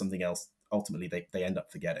bed or something else, ultimately they end up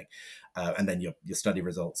forgetting. And then your study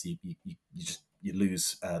results, you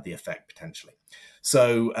lose the effect potentially.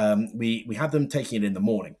 So we have them taking it in the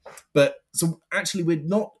morning. But so actually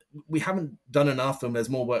we haven't done enough, and there's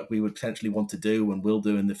more work we would potentially want to do and will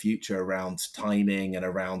do in the future around timing and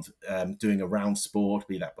around doing around sport,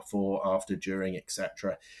 be that before, after, during,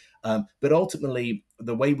 etc. But ultimately,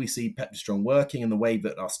 the way we see PeptiStrong working and the way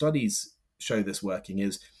that our studies show this working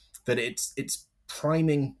is that it's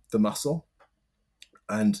priming the muscle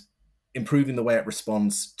and improving the way it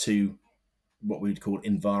responds to what we would call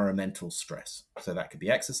environmental stress. So that could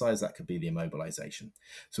be exercise, that could be the immobilization.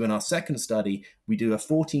 So in our second study, we do a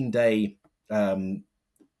 14-day,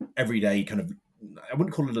 everyday kind of, I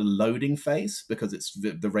wouldn't call it a loading phase because it's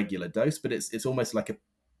the regular dose, but it's almost like a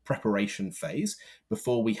preparation phase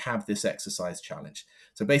before we have this exercise challenge.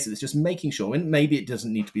 So basically, it's just making sure, and maybe it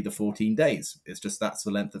doesn't need to be the 14 days. It's just that's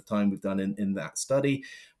the length of time we've done in that study.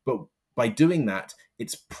 But by doing that,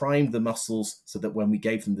 it's primed the muscles so that when we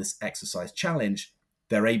gave them this exercise challenge,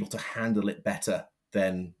 they're able to handle it better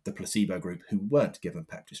than the placebo group who weren't given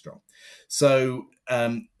PeptiStrong. So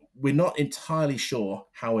we're not entirely sure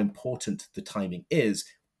how important the timing is,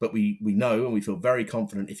 but we know and we feel very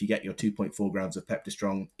confident if you get your 2.4 grams of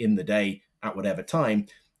PeptiStrong in the day at whatever time,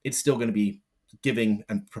 it's still going to be giving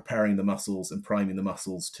and preparing the muscles and priming the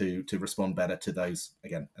muscles to respond better to those,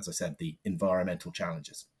 again, as I said, the environmental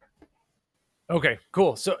challenges. Okay,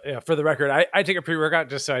 cool. So yeah, for the record, I take a pre-workout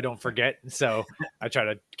just so I don't forget. So I try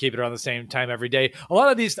to keep it around the same time every day. A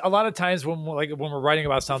lot of times when we're writing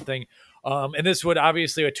about something, And this would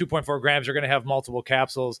obviously at 2.4 grams, you're going to have multiple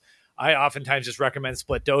capsules. I oftentimes just recommend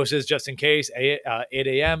split doses just in case, 8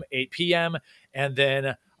 a.m., 8 p.m., and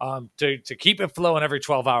then to keep it flowing every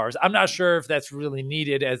 12 hours. I'm not sure if that's really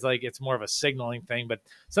needed as like it's more of a signaling thing, but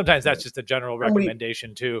sometimes that's just a general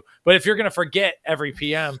recommendation too. But if you're going to forget every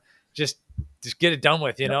PM, just get it done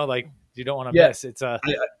with, like you don't want to miss. It's I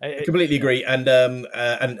completely agree. And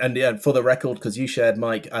yeah, for the record, because you shared,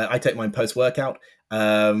 Mike, I take mine post-workout.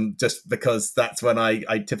 Just because that's when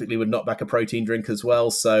I typically would knock back a protein drink as well.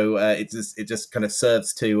 So it just kind of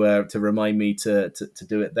serves to remind me to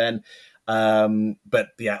do it then. But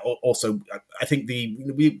yeah, also I think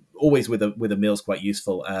we always with a meal is quite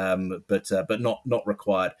useful, but not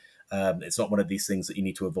required. It's not one of these things that you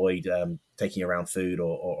need to avoid taking around food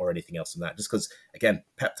or anything else from that. Just because, again,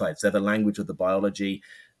 peptides, they're the language of the biology.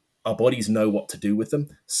 Our bodies know what to do with them,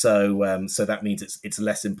 so that means it's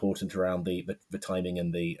less important around the timing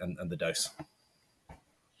and the dose.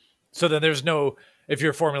 So then there's no, if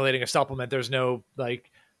you're formulating a supplement, there's no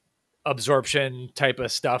like absorption type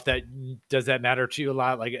of stuff does that matter to you a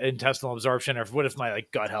lot, like intestinal absorption, or what if my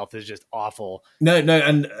like gut health is just awful? No,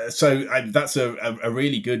 and so that's a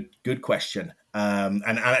really good question. And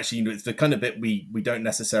actually, it's the kind of bit we don't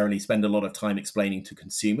necessarily spend a lot of time explaining to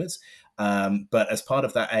consumers. But as part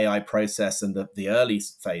of that AI process and the early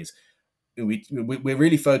phase, we're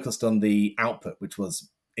really focused on the output, which was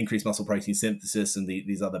increased muscle protein synthesis and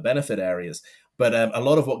these other benefit areas. But a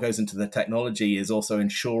lot of what goes into the technology is also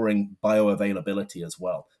ensuring bioavailability as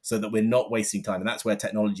well, so that we're not wasting time. And that's where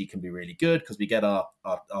technology can be really good, because we get our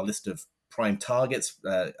list of prime targets,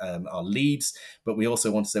 our leads, but we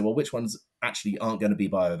also want to say, well, which ones actually aren't going to be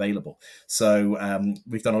bioavailable? So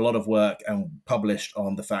we've done a lot of work and published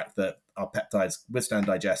on the fact that our peptides withstand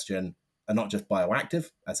digestion, are not just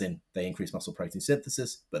bioactive, as in they increase muscle protein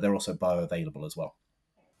synthesis, but they're also bioavailable as well.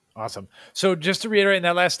 Awesome. So just to reiterate in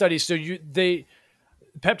that last study, so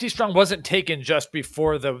PeptiStrong wasn't taken just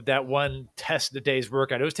before that one test day's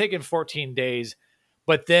workout. It was taken 14 days,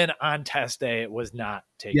 but then on test day it was not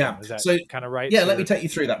taken. Yeah. Is that so, kind of right? Yeah, let me take you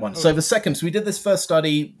through that one. So we did this first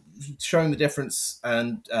study showing the difference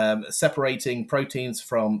and separating proteins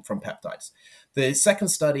from peptides. The second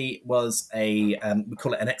study was we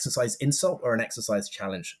call it an exercise insult or an exercise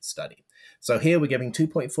challenge study. So here we're giving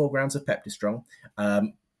 2.4 grams of PeptiStrong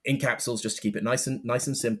in capsules, just to keep it nice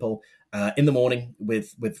and simple, in the morning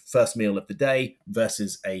with first meal of the day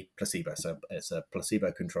versus a placebo. So it's a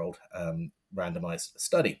placebo-controlled randomized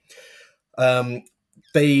study.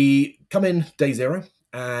 They come in day 0,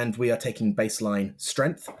 and we are taking baseline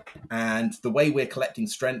strength. And the way we're collecting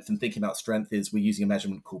strength and thinking about strength is we're using a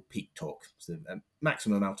measurement called peak torque, so a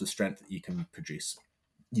maximum amount of strength that you can produce.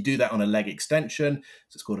 You do that on a leg extension,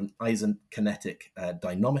 so it's called an isokinetic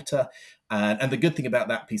dynamometer. And the good thing about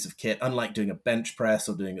that piece of kit, unlike doing a bench press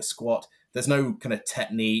or doing a squat, there's no kind of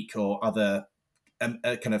technique or other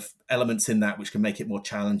kind of elements in that which can make it more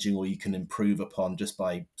challenging or you can improve upon just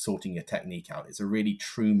by sorting your technique out. It's a really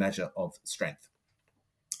true measure of strength.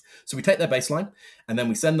 So we take their baseline and then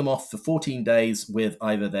we send them off for 14 days with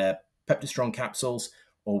either their PeptiStrong capsules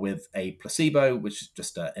or with a placebo, which is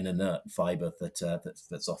just an inert fiber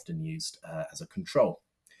that's often used as a control.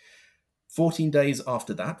 14 days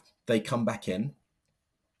after that, they come back in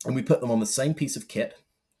and we put them on the same piece of kit,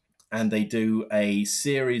 and they do a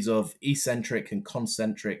series of eccentric and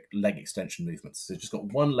concentric leg extension movements. So just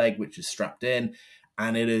got one leg which is strapped in,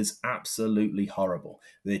 and it is absolutely horrible.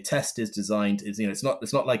 The test is designed, it's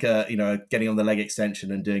not like getting on the leg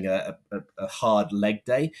extension and doing a hard leg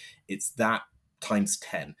day. It's that times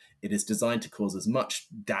 10. It is designed to cause as much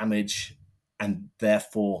damage and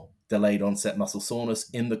therefore delayed onset muscle soreness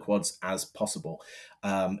in the quads as possible.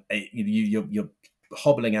 You're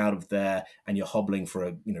hobbling out of there, and you're hobbling for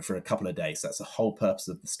a couple of days. That's the whole purpose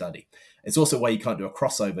of the study. It's also why you can't do a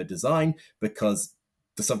crossover design, because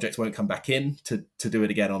the subjects won't come back in to do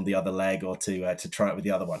it again on the other leg or to try it with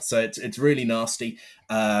the other one. So it's really nasty,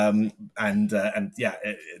 and yeah,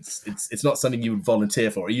 it's not something you would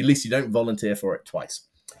volunteer for. Or at least you don't volunteer for it twice.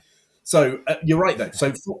 So you're right, though.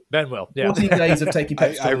 So Ben will. Yeah. 14 days of taking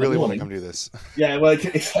PeptiStrong. I really want to come do this. Yeah, well,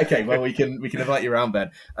 okay. Well, we can invite you around,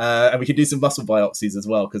 Ben, and we can do some muscle biopsies as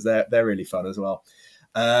well, because they're really fun as well.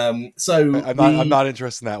 So I'm not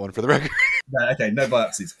interested in that one, for the record. Okay, no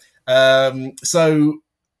biopsies. So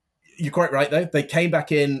you're quite right, though. They came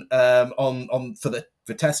back in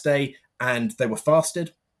for test day, and they were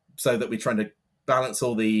fasted, so that we're trying to balance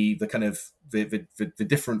all the kind of the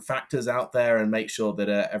different factors out there and make sure that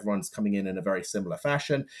everyone's coming in a very similar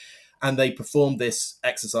fashion. And they performed this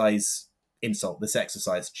exercise insult, this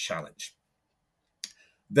exercise challenge.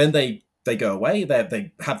 Then they they go away.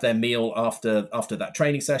 They have their meal after that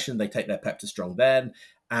training session. They take their PeptiStrong then,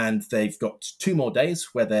 and they've got 2 more days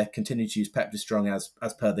where they're continuing to use PeptiStrong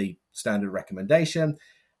as per the standard recommendation.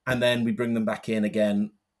 And then we bring them back in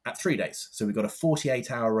again at 3 days. So we've got a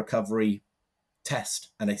 48-hour recovery test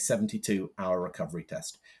and a 72-hour recovery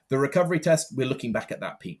test. The recovery test, we're looking back at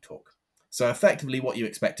that peak torque. So effectively what you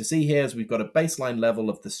expect to see here is we've got a baseline level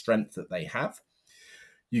of the strength that they have.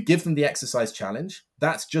 You give them the exercise challenge.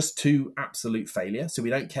 That's just to absolute failure. So we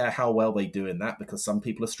don't care how well they do in that, because some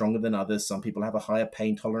people are stronger than others. Some people have a higher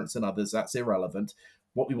pain tolerance than others. That's irrelevant.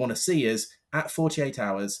 What we want to see is at 48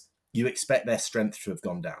 hours, you expect their strength to have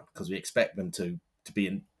gone down, because we expect them to be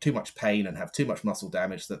in too much pain and have too much muscle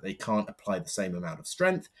damage that they can't apply the same amount of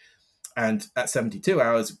strength. And at 72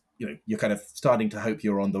 hours, you're kind of starting to hope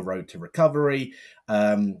you're on the road to recovery.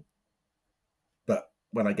 But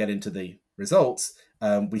when I get into the results,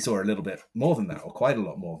 we saw a little bit more than that, or quite a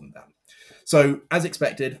lot more than that. So as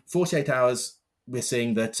expected, 48 hours, we're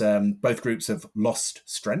seeing that both groups have lost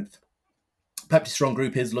strength. PeptiStrong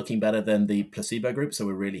group is looking better than the placebo group, so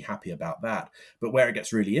we're really happy about that. But where it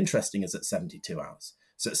gets really interesting is at 72 hours.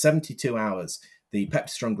 So at 72 hours, the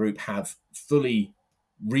PeptiStrong group have fully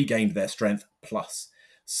regained their strength plus.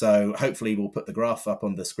 So hopefully we'll put the graph up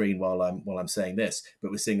on the screen while I'm saying this,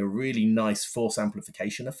 but we're seeing a really nice force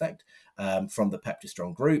amplification effect from the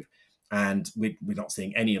PeptiStrong group, and we're not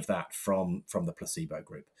seeing any of that from the placebo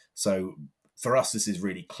group. So for us, this is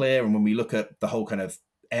really clear. And when we look at the whole kind of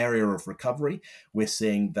area of recovery, we're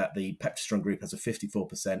seeing that the PeptiStrong group has a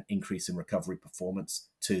 54% increase in recovery performance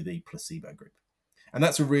to the placebo group. And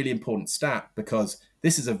that's a really important stat, because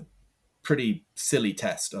this is a pretty silly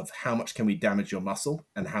test of how much can we damage your muscle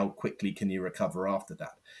and how quickly can you recover after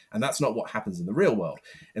that. And that's not what happens in the real world.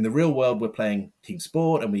 In the real world, we're playing team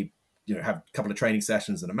sport, and we have a couple of training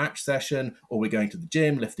sessions and a match session, or we're going to the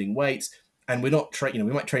gym, lifting weights. And we're not we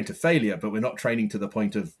might train to failure, but we're not training to the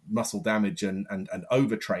point of muscle damage and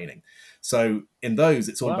overtraining. So in those,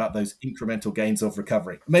 it's all about those incremental gains of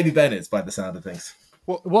recovery. Maybe Ben is, by the sound of things.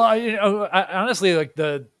 Well, honestly, like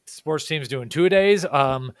the sports teams doing 2-a-days,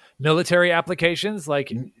 military applications,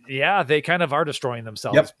 they kind of are destroying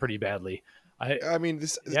themselves pretty badly. I mean,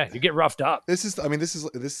 you get roughed up. This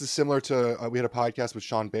is similar to we had a podcast with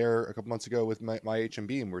Sean Baer a couple months ago with my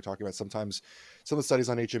HMB, and we were talking about sometimes some of the studies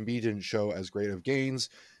on HMB didn't show as great of gains,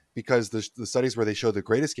 because the studies where they showed the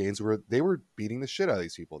greatest gains were beating the shit out of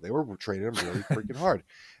these people. They were training them really freaking hard.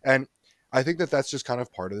 And I think that's just kind of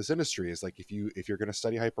part of this industry, is like, if you're going to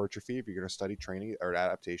study hypertrophy, if you're going to study training or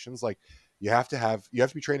adaptations, like you have to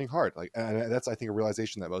be training hard. Like, and that's, I think, a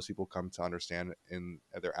realization that most people come to understand in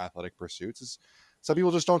their athletic pursuits, is some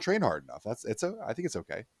people just don't train hard enough. I think it's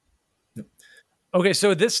okay. Okay.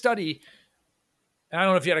 So this study, I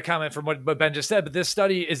don't know if you had a comment from what Ben just said, but this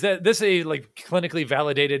study, is this a clinically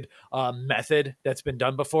validated method that's been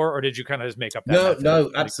done before, or did you kind of just make up that? No,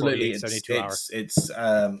 absolutely. It's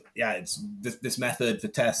this method, the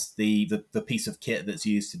test, the piece of kit that's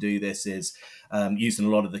used to do this is used in a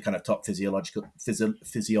lot of the kind of top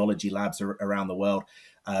physiology labs around the world.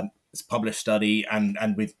 It's a published study,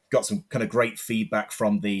 and we've got some kind of great feedback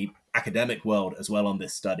from the academic world as well on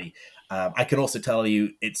this study. I can also tell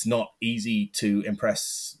you it's not easy to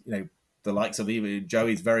impress, the likes of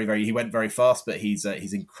Joey's he went very fast, but he's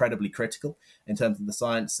incredibly critical in terms of the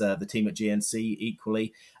science. The team at GNC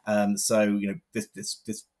equally. So this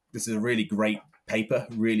is a really great paper,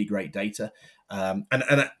 really great data. And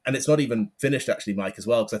it's not even finished actually, Mike, as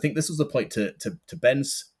well, because I think this was the point to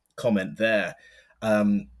Ben's comment there.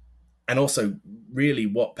 And also really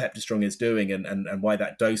what PeptiStrong is doing and why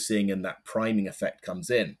that dosing and that priming effect comes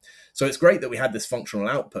in. So it's great that we had this functional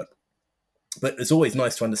output, but it's always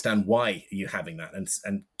nice to understand why you're having that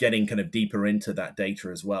and getting kind of deeper into that data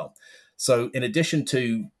as well. So in addition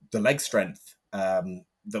to the leg strength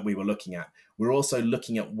that we were looking at, we're also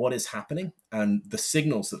looking at what is happening and the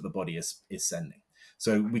signals that the body is sending.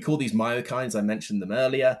 So we call these myokines. I mentioned them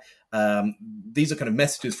earlier. These are kind of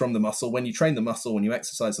messages from the muscle. When you train the muscle, when you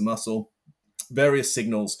exercise the muscle, various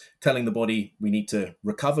signals telling the body we need to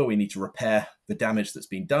recover, we need to repair the damage that's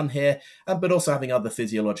been done here, but also having other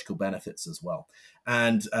physiological benefits as well.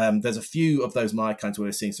 And there's a few of those myokines where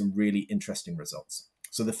we're seeing some really interesting results.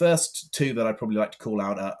 So the first two that I'd probably like to call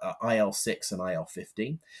out are IL-6 and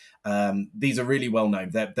IL-15. These are really well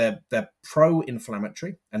known. They're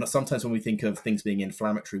pro-inflammatory, and sometimes when we think of things being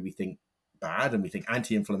inflammatory, we think bad, and we think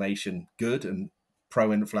anti-inflammation good and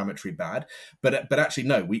pro-inflammatory bad. But actually,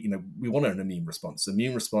 no. We want an immune response. The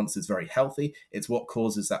immune response is very healthy. It's what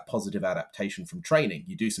causes that positive adaptation from training.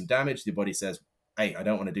 You do some damage, the body says, "Hey, I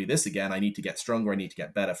don't want to do this again. I need to get stronger. I need to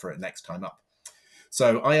get better for it next time up."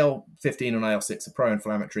 So IL-15 and IL-6 are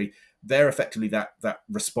pro-inflammatory. They're effectively that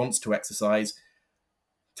response to exercise,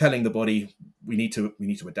 telling the body we need to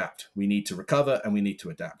adapt, we need to recover, and we need to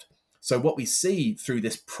adapt. So what we see through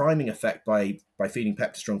this priming effect by feeding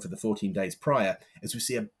PeptiStrong for the 14 days prior is we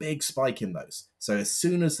see a big spike in those. So as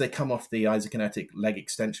soon as they come off the isokinetic leg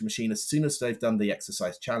extension machine, as soon as they've done the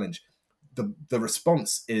exercise challenge, the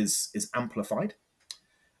response is amplified.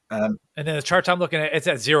 And then the charts I'm looking at, it's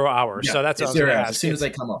at 0 hours. Yeah, so that's what I was 0 going to hours, ask. as soon as they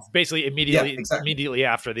come off. Basically immediately, Yeah, exactly. immediately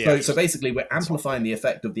after the exercise. So basically we're amplifying the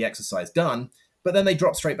effect of the exercise done, but then they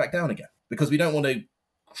drop straight back down again because we don't want to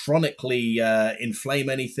chronically inflame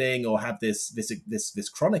anything or have this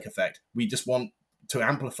chronic effect. We just want to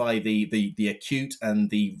amplify the acute and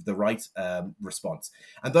the right response,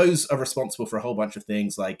 and those are responsible for a whole bunch of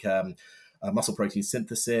things like muscle protein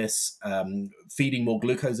synthesis, feeding more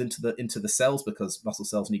glucose into the cells, because muscle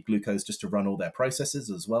cells need glucose just to run all their processes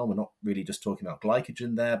as well. We're not really just talking about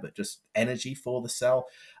glycogen there, but just energy for the cell.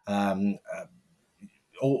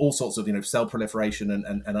 All sorts of cell proliferation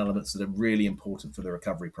and elements that are really important for the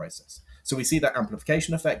recovery process. So we see that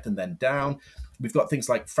amplification effect, and then down we've got things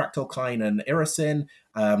like fractalkine and irisin.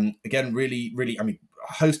 Again, really,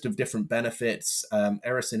 a host of different benefits.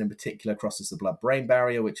 Irisin in particular crosses the blood-brain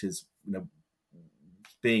barrier, which is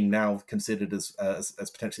being now considered as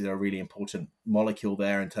potentially a really important molecule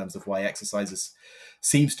there in terms of why exercises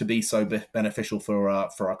seems to be so beneficial for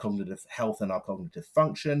our cognitive health and our cognitive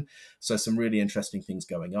function. So some really interesting things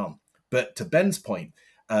going on. But to Ben's point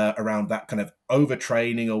around that kind of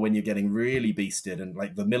overtraining, or when you're getting really beasted, and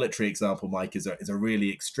like the military example, Mike, is a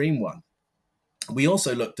really extreme one. We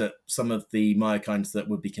also looked at some of the myokines that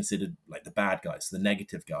would be considered like the bad guys, the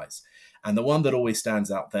negative guys. And the one that always stands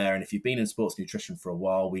out there, and if you've been in sports nutrition for a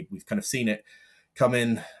while, we've kind of seen it come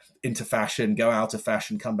into fashion, go out of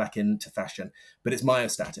fashion, come back into fashion, but it's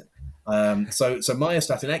myostatin. So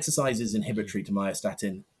myostatin, exercise is inhibitory to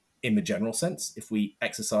myostatin in the general sense. If we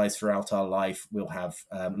exercise throughout our life, we'll have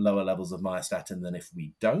lower levels of myostatin than if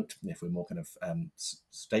we don't, if we're more kind of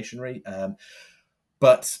stationary.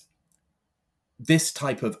 But this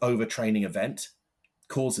type of overtraining event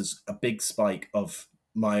causes a big spike of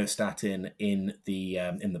myostatin in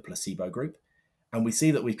the placebo group, and we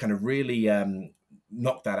see that we've kind of really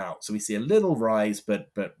knocked that out. So we see a little rise, but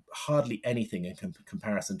hardly anything in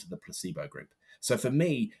comparison to the placebo group. So for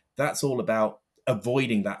me, that's all about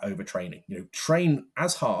avoiding that overtraining. Train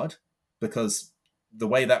as hard, because the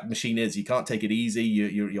way that machine is, you can't take it easy.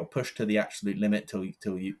 You're pushed to the absolute limit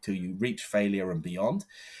till you reach failure and beyond,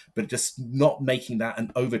 but just not making that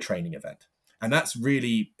an overtraining event. And that's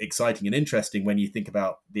really exciting and interesting when you think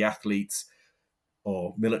about the athletes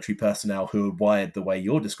or military personnel who are wired the way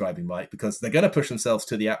you're describing, Mike, because they're going to push themselves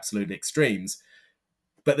to the absolute extremes.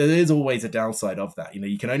 But there is always a downside of that.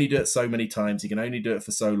 You can only do it so many times. You can only do it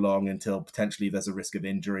for so long until potentially there's a risk of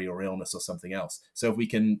injury or illness or something else. So if we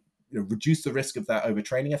can reduce the risk of that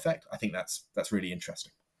overtraining effect, I think that's really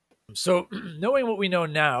interesting. So knowing what we know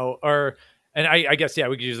now, and I guess, yeah,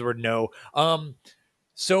 we could use the word know.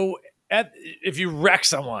 So if you wreck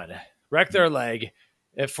their leg,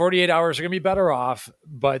 at 48 hours are going to be better off,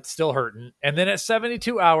 but still hurting. And then at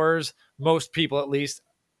 72 hours, most people, at least,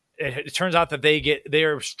 it turns out that they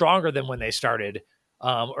are stronger than when they started,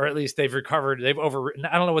 or at least they've recovered. I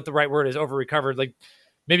don't know what the right word is, over recovered. Like,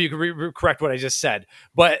 maybe you could correct what I just said.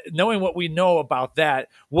 But knowing what we know about that,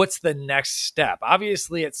 what's the next step?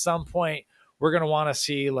 Obviously, at some point, we're going to want to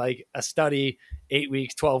see like a study, 8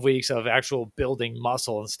 weeks, 12 weeks of actual building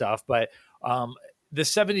muscle and stuff. But the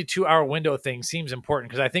 72-hour window thing seems important,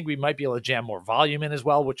 because I think we might be able to jam more volume in as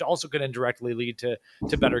well, which also could indirectly lead to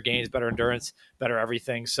better gains, better endurance, better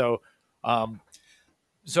everything. So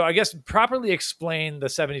I guess properly explain the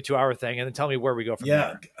 72-hour thing, and then tell me where we go from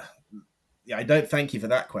there. Yeah, I don't thank you for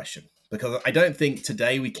that question, because I don't think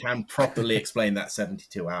today we can properly explain that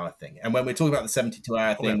 72-hour thing. And when we're talking about the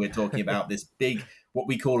 72-hour thing, we're talking about this big, what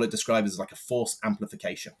we call it, described as like a force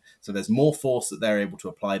amplification. So there's more force that they're able to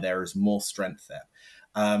apply. There is more strength there.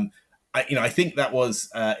 I think that was,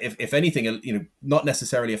 if anything, not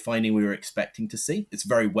necessarily a finding we were expecting to see. It's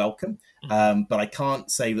very welcome, but I can't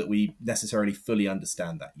say that we necessarily fully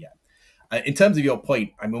understand that yet. In terms of your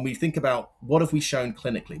point, when we think about what have we shown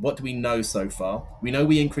clinically, what do we know so far? We know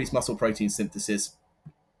we increase muscle protein synthesis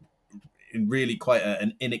in really quite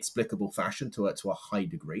an inexplicable fashion to a high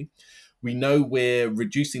degree. We know we're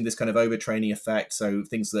reducing this kind of overtraining effect, so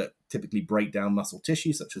things that typically break down muscle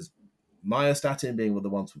tissue, such as myostatin being one of the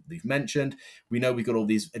ones we've mentioned. We know we've got all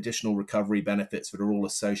these additional recovery benefits that are all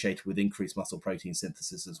associated with increased muscle protein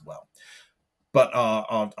synthesis as well. But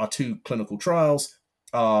our two clinical trials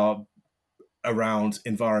are around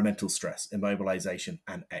environmental stress, immobilization,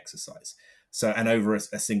 and exercise. So, and over a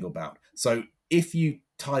single bout. So if you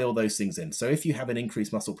tie all those things in, so if you have an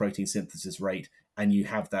increased muscle protein synthesis rate and you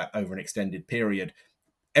have that over an extended period,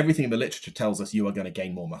 everything in the literature tells us you are going to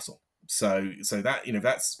gain more muscle. So that,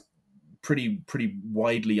 that's pretty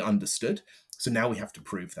widely understood. So now we have to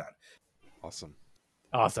prove that. Awesome.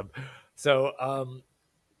 So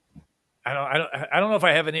I don't know if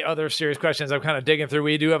I have any other serious questions. I'm kind of digging through.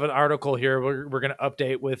 We do have an article here. We're going to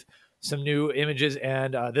update with some new images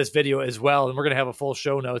and this video as well, and we're going to have a full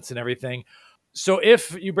show notes and everything. So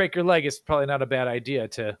if you break your leg, it's probably not a bad idea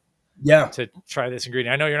to try this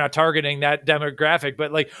ingredient. I know you're not targeting that demographic,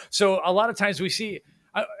 but so a lot of times we see.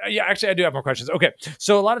 Actually, I do have more questions. Okay,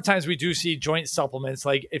 so a lot of times we do see joint supplements.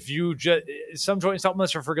 Like if you some joint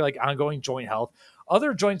supplements are for like ongoing joint health.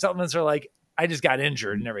 Other joint supplements are like, I just got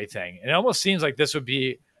injured and everything. And it almost seems like this would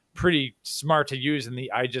be pretty smart to use in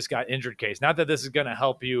the I just got injured case. Not that this is going to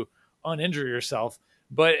help you uninjure yourself,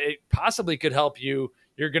 but it possibly could help you.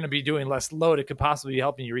 You're going to be doing less load. It could possibly be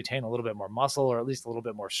helping you retain a little bit more muscle or at least a little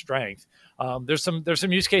bit more strength. There's some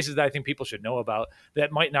use cases that I think people should know about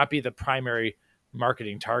that might not be the primary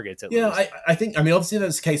marketing targets. At least. I think, obviously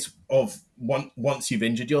there's a case of once you've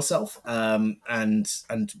injured yourself, and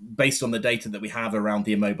based on the data that we have around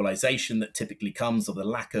the immobilization that typically comes, or the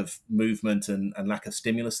lack of movement and lack of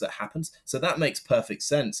stimulus that happens. So that makes perfect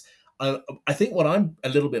sense. I think what I'm a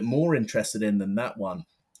little bit more interested in than that one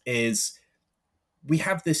is we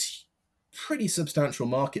have this pretty substantial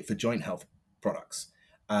market for joint health products.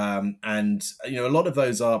 And a lot of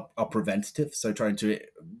those are preventative, so trying to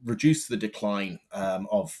reduce the decline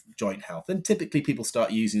of joint health. And typically people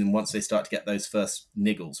start using them once they start to get those first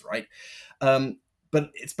niggles, right?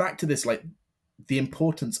 But it's back to this, like the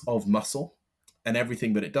importance of muscle and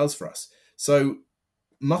everything that it does for us. So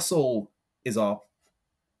muscle is our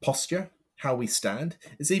posture, how we stand.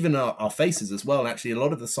 It's even our faces as well. And actually, a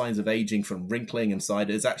lot of the signs of aging, from wrinkling and side,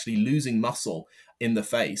 is actually losing muscle in the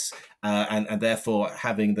face, and therefore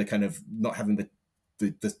having the kind of not having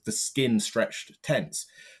the skin stretched tense.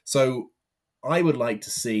 So I would like to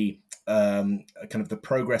see kind of the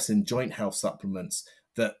progress in joint health supplements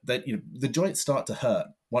that the joints start to hurt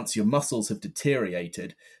once your muscles have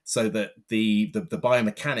deteriorated, so that the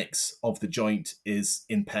biomechanics of the joint is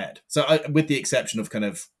impaired. So with the exception of kind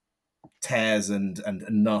of tears and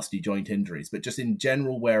nasty joint injuries, but just in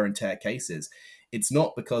general wear and tear cases, it's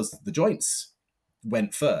not because the joints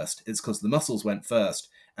went first, it's because the muscles went first,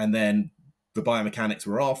 and then the biomechanics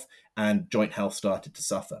were off and joint health started to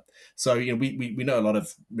suffer. So we know a lot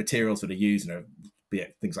of materials that are used, be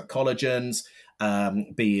it things like collagens,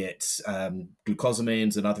 be it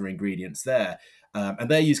glucosamines and other ingredients there, and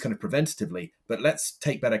they're used kind of preventatively. But let's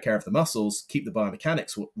take better care of the muscles, keep the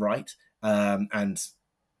biomechanics right, and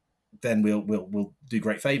then we'll do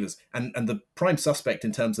great favors. And the prime suspect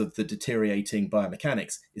in terms of the deteriorating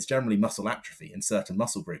biomechanics is generally muscle atrophy in certain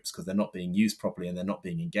muscle groups, because they're not being used properly and they're not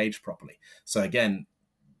being engaged properly. So again,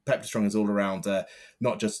 PeptiStrong is all around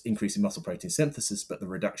not just increasing muscle protein synthesis, but the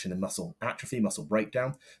reduction in muscle atrophy, muscle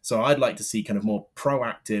breakdown. So I'd like to see kind of more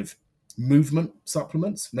proactive movement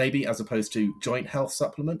supplements, maybe, as opposed to joint health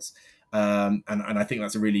supplements. And I think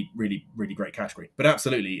that's a really, really, really great category. But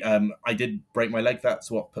absolutely, I did break my leg.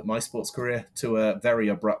 That's what put my sports career to a very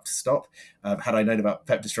abrupt stop. Had I known about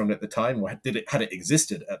PeptiStrong at the time, or had it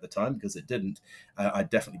existed at the time, because it didn't, I'd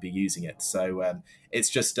definitely be using it. So it's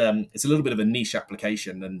just it's a little bit of a niche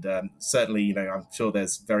application, and certainly, I'm sure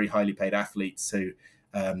there's very highly paid athletes who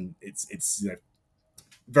it's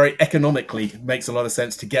very economically makes a lot of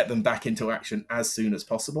sense to get them back into action as soon as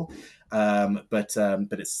possible. But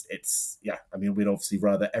it's we'd obviously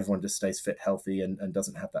rather everyone just stays fit, healthy, and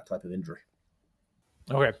doesn't have that type of injury.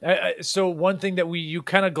 Okay. So one thing that you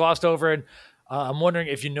kind of glossed over, and I'm wondering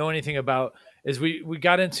if you know anything about, is we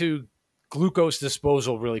got into glucose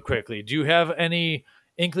disposal really quickly. Do you have any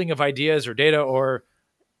inkling of ideas or data or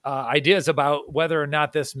ideas about whether or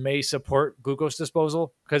not this may support glucose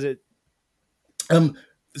disposal? Because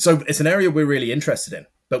So it's an area we're really interested in,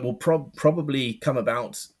 but we'll probably come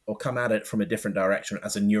at it from a different direction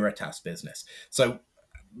as a Nuritas business. So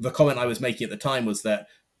the comment I was making at the time was that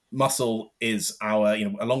muscle is our,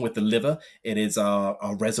 along with the liver, it is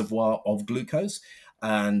our reservoir of glucose.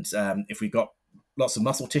 And if we've got lots of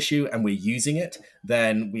muscle tissue and we're using it,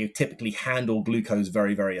 then we typically handle glucose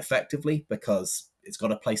very, very effectively, because it's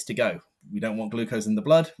got a place to go. We don't want glucose in the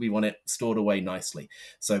blood. We want it stored away nicely.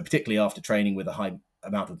 So particularly after training with a high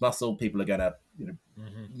amount of muscle, people are going to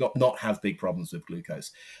not have big problems with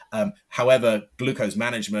glucose. However, glucose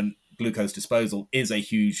management, glucose disposal is a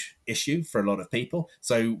huge issue for a lot of people.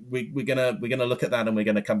 So we're gonna look at that, and we're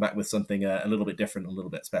gonna come back with something a little bit different, a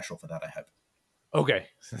little bit special for that, I hope. Okay,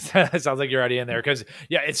 sounds like you're already in there, because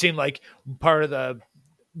it seemed like part of the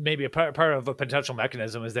maybe a part of a potential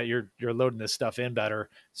mechanism is that you're loading this stuff in better.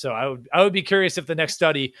 So I would be curious if the next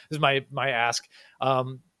study, this is my ask,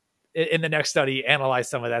 in the next study, analyze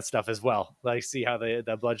some of that stuff as well, like see how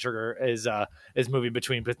the blood sugar is moving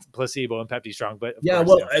between placebo and PeptiStrong. But yeah,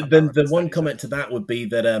 course, well, then the one comment to that would be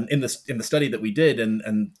that in the study that we did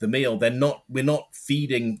and the meal, we're not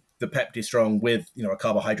feeding the PeptiStrong with a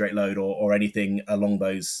carbohydrate load or anything along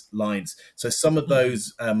those lines. So some of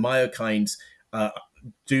those myokines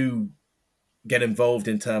do get involved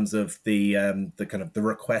in terms of the kind of the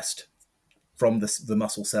request from the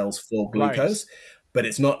muscle cells for glucose. Right. But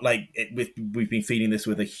it's not like we've been feeding this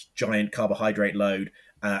with a giant carbohydrate load,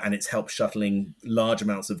 and it's helped shuttling large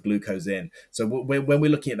amounts of glucose in. So when we're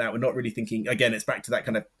looking at that, we're not really thinking. Again, it's back to that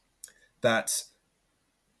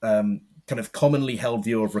kind of commonly held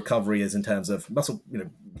view of recovery as in terms of muscle,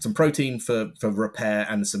 some protein for repair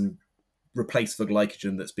and some replace for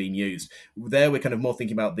glycogen that's being used. There, we're kind of more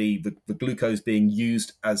thinking about the glucose being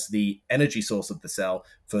used as the energy source of the cell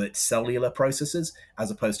for its cellular processes, as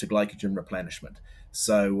opposed to glycogen replenishment.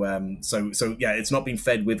 So it's not being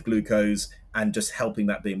fed with glucose and just helping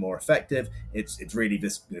that be more effective. It's really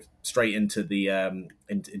this straight into the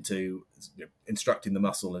into instructing the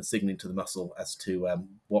muscle and signaling to the muscle as to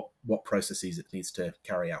what processes it needs to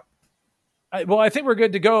carry out. Well, I think we're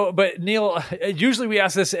good to go. But Neil, usually we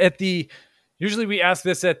ask this at the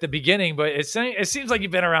beginning, but it seems like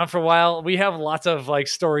you've been around for a while. We have lots of like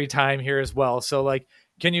story time here as well. So like,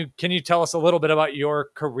 can you tell us a little bit about your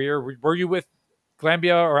career? Were you with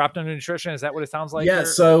Glanbia or Optimum Nutrition? Is that what it sounds like? Yeah.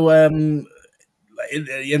 So in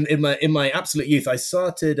my absolute youth, I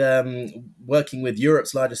started working with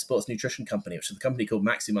Europe's largest sports nutrition company, which is a company called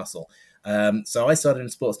Maximuscle. So I started in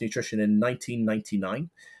sports nutrition in 1999.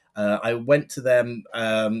 I went to them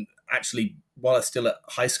actually while I was still at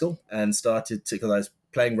high school, and started because I was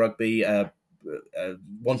playing rugby,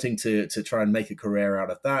 wanting to try and make a career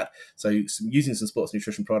out of that. So using some sports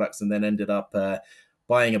nutrition products, and then ended up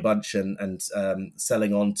buying a bunch and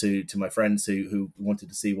selling on to my friends who wanted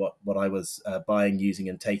to see what I was buying, using,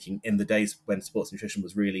 and taking in the days when sports nutrition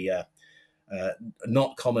was really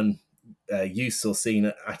not common use or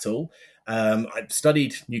seen at all. I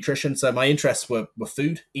studied nutrition, so my interests were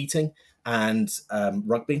food, eating, and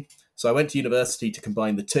rugby. So I went to university to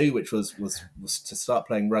combine the two, which was to start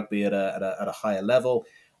playing rugby at a higher level.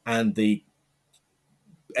 And the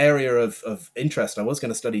area of interest, I was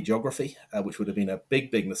going to study geography, which would have been a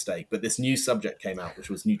big mistake. But this new subject came out, which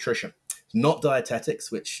was nutrition, not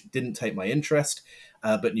dietetics, which didn't take my interest,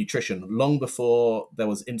 but nutrition. Long before there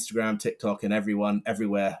was Instagram, TikTok, and everyone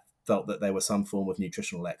everywhere felt that they were some form of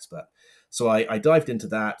nutritional expert. So I dived into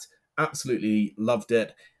that, absolutely loved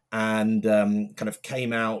it, and kind of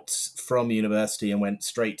came out from university and went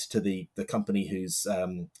straight to the company whose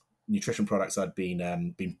nutrition products I'd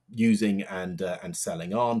been using and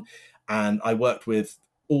selling on. And I worked with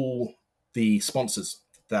all the sponsors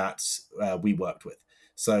that we worked with.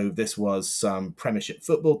 So this was some Premiership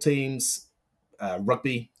football teams,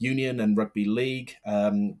 rugby union and rugby league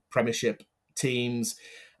Premiership teams,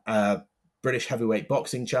 British heavyweight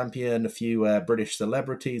boxing champion, a few British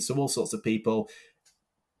celebrities, so all sorts of people,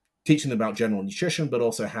 teaching them about general nutrition, but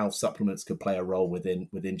also how supplements could play a role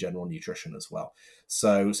within general nutrition as well.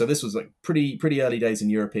 So this was like pretty early days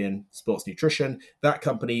in European sports nutrition. That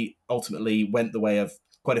company ultimately went the way of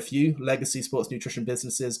quite a few legacy sports nutrition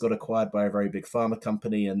businesses, got acquired by a very big pharma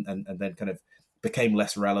company, and then kind of became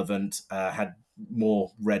less relevant, had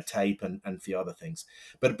more red tape and a few other things.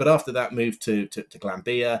 But after that, moved to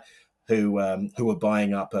Glanbia, who were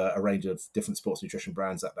buying up a range of different sports nutrition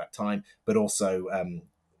brands at that time, but also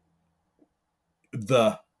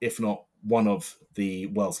if not one of the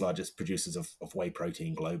world's largest producers of whey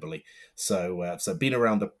protein globally. So been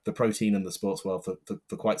around the protein and the sports world for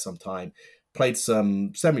quite some time. Played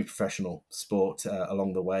some semi-professional sport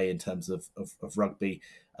along the way in terms of rugby,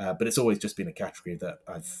 but it's always just been a category that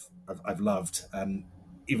I've loved.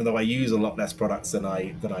 Even though I use a lot less products than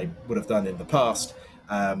I would have done in the past,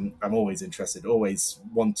 I'm always interested, always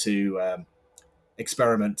want to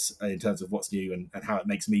experiment in terms of what's new and how it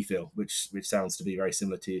makes me feel, which sounds to be very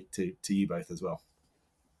similar to you both as well.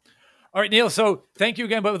 All right, Neil. So thank you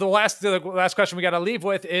again. But the last question we got to leave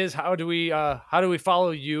with is how do we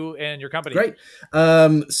follow you and your company? Great.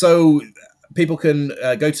 So people can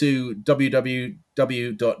go to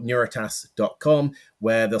www.nuritas.com,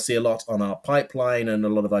 where they'll see a lot on our pipeline and a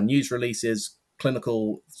lot of our news releases,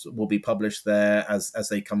 clinical will be published there as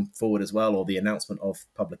they come forward as well, or the announcement of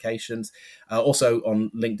publications. Also on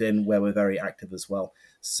LinkedIn, where we're very active as well.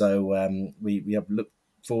 So we have look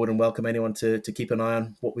forward and welcome anyone to keep an eye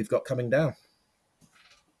on what we've got coming down.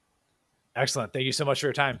 Excellent. Thank you so much for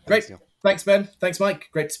your time. Great. Thanks, Ben. Thanks, Mike.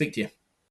 Great to speak to you.